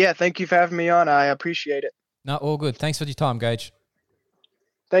 But yeah, thank you for having me on. I appreciate it. No, all good. Thanks for your time, Gage.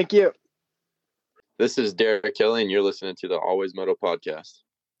 Thank you. This is Derek Kelly, and you're listening to the Always Moto podcast.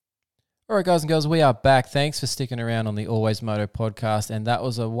 All right, guys and girls, we are back. Thanks for sticking around on the Always Moto podcast. And that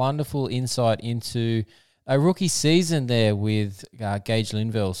was a wonderful insight into a rookie season there with Gage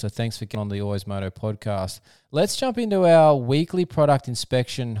Linville. So thanks for getting on the Always Moto podcast. Let's jump into our weekly product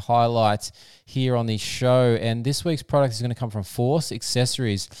inspection highlights here on the show. And this week's product is going to come from Force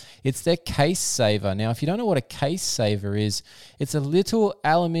Accessories. It's their case saver. Now, if you don't know what a case saver is, it's a little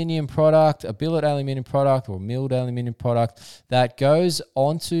aluminium product, a billet aluminium product or milled aluminium product that goes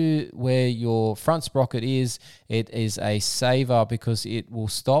onto where your front sprocket is. It is a saver because it will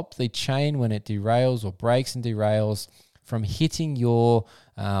stop the chain when it derails or breaks and derails from hitting your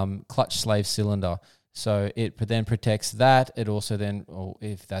clutch slave cylinder. So it then protects that. It also then, or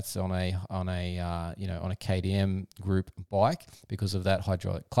if that's on a KTM group bike because of that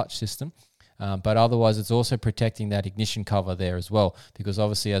hydraulic clutch system. But otherwise, it's also protecting that ignition cover there as well, because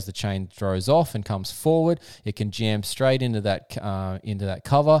obviously as the chain throws off and comes forward, it can jam straight into that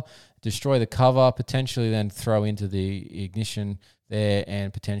cover, destroy the cover, potentially then throw into the ignition there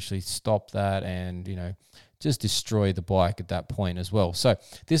and potentially stop that and, just destroy the bike at that point as well. So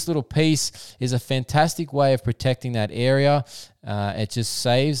this little piece is a fantastic way of protecting that area. It just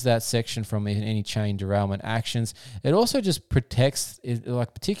saves that section from any chain derailment actions. It also just protects,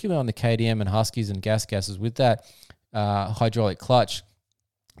 like particularly on the KTM and Huskies and gases with that hydraulic clutch,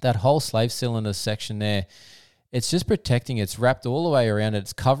 that whole slave cylinder section there. It's just protecting. It's wrapped all the way around it.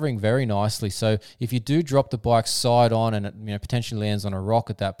 It's covering very nicely. So if you do drop the bike side on and it potentially lands on a rock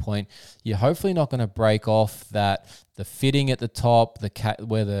at that point, you're hopefully not going to break off the fitting at the top,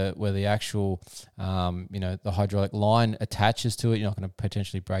 where the actual the hydraulic line attaches to it. You're not going to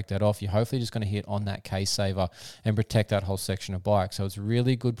potentially break that off. You're hopefully just going to hit on that case saver and protect that whole section of bike. So it's a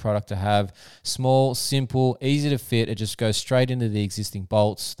really good product to have. Small, simple, easy to fit. It just goes straight into the existing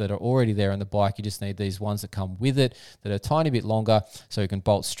bolts that are already there on the bike. You just need these ones that come with it that are a tiny bit longer so you can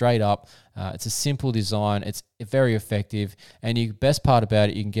bolt straight up. It's a simple design. It's very effective. And the best part about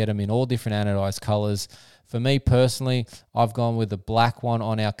it, you can get them in all different anodized colors. For me personally, I've gone with the black one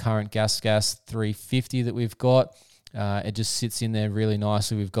on our current Gas 350 that we've got. It just sits in there really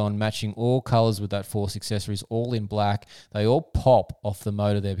nicely. We've gone matching all colors with that Force Accessories, all in black. They all pop off the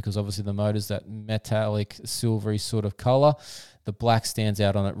motor there because obviously the motor's that metallic silvery sort of color. The black stands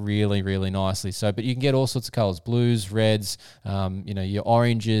out on it really, really nicely. So, but you can get all sorts of colors, blues, reds, your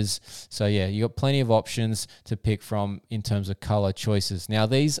oranges. So yeah, you got plenty of options to pick from in terms of color choices. Now,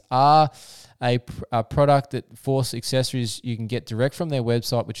 these are a product that Force Accessories you can get direct from their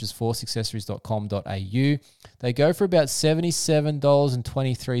website, which is forceaccessories.com.au. They go for about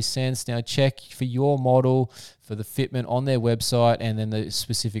 $77.23. Now check for your model for the fitment on their website and then the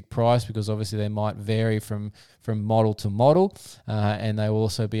specific price, because obviously they might vary from model to model, and they will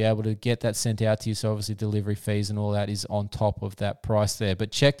also be able to get that sent out to you. So obviously delivery fees and all that is on top of that price there.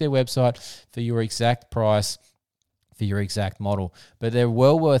 But check their website for your exact price for your exact model. But they're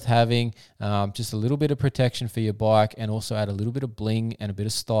well worth having, just a little bit of protection for your bike and also add a little bit of bling and a bit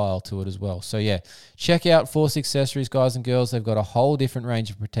of style to it as well. So yeah, check out Force Accessories, guys and girls. They've got a whole different range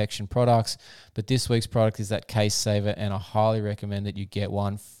of protection products, but this week's product is that case saver, and I highly recommend that you get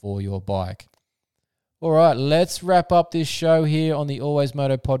one for your bike. All right, let's wrap up this show here on the Always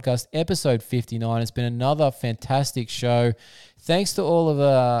Moto podcast, episode 59. It's been another fantastic show. Thanks to all of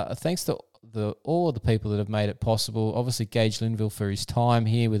the people that have made it possible. Obviously, Gage Linville for his time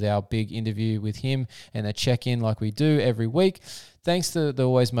here with our big interview with him and a check-in like we do every week. Thanks to the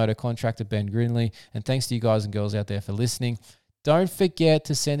Always Moto contractor, Ben Grinley, and thanks to you guys and girls out there for listening. Don't forget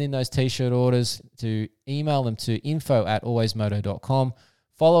to send in those T-shirt orders, to email them to info@alwaysmoto.com.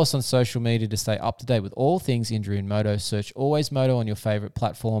 Follow us on social media to stay up to date with all things injury and moto. Search Always Moto on your favorite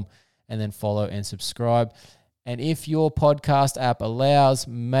platform and then follow and subscribe. And if your podcast app allows,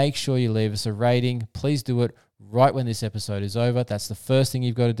 make sure you leave us a rating. Please do it right when this episode is over. That's the first thing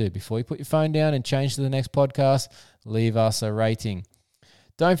you've got to do. Before you put your phone down and change to the next podcast, leave us a rating.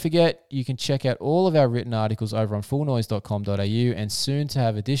 Don't forget, you can check out all of our written articles over on fullnoise.com.au and soon to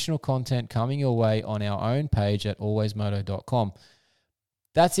have additional content coming your way on our own page at alwaysmoto.com.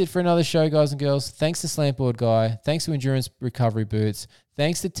 That's it for another show, guys and girls. Thanks to Slantboard Guy. Thanks to Endurance Recovery Boots.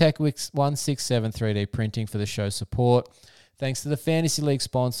 Thanks to TechWix 167 3D Printing for the show support. Thanks to the Fantasy League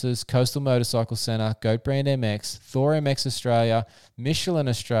sponsors, Coastal Motorcycle Centre, Goat Brand MX, Thor MX Australia, Michelin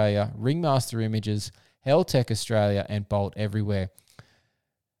Australia, Ringmaster Images, Helltech Australia, and Bolt Everywhere.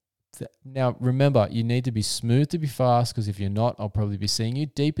 Now, remember, you need to be smooth to be fast, because if you're not, I'll probably be seeing you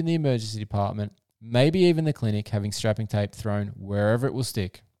deep in the emergency department, maybe even the clinic, having strapping tape thrown wherever it will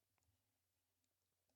stick.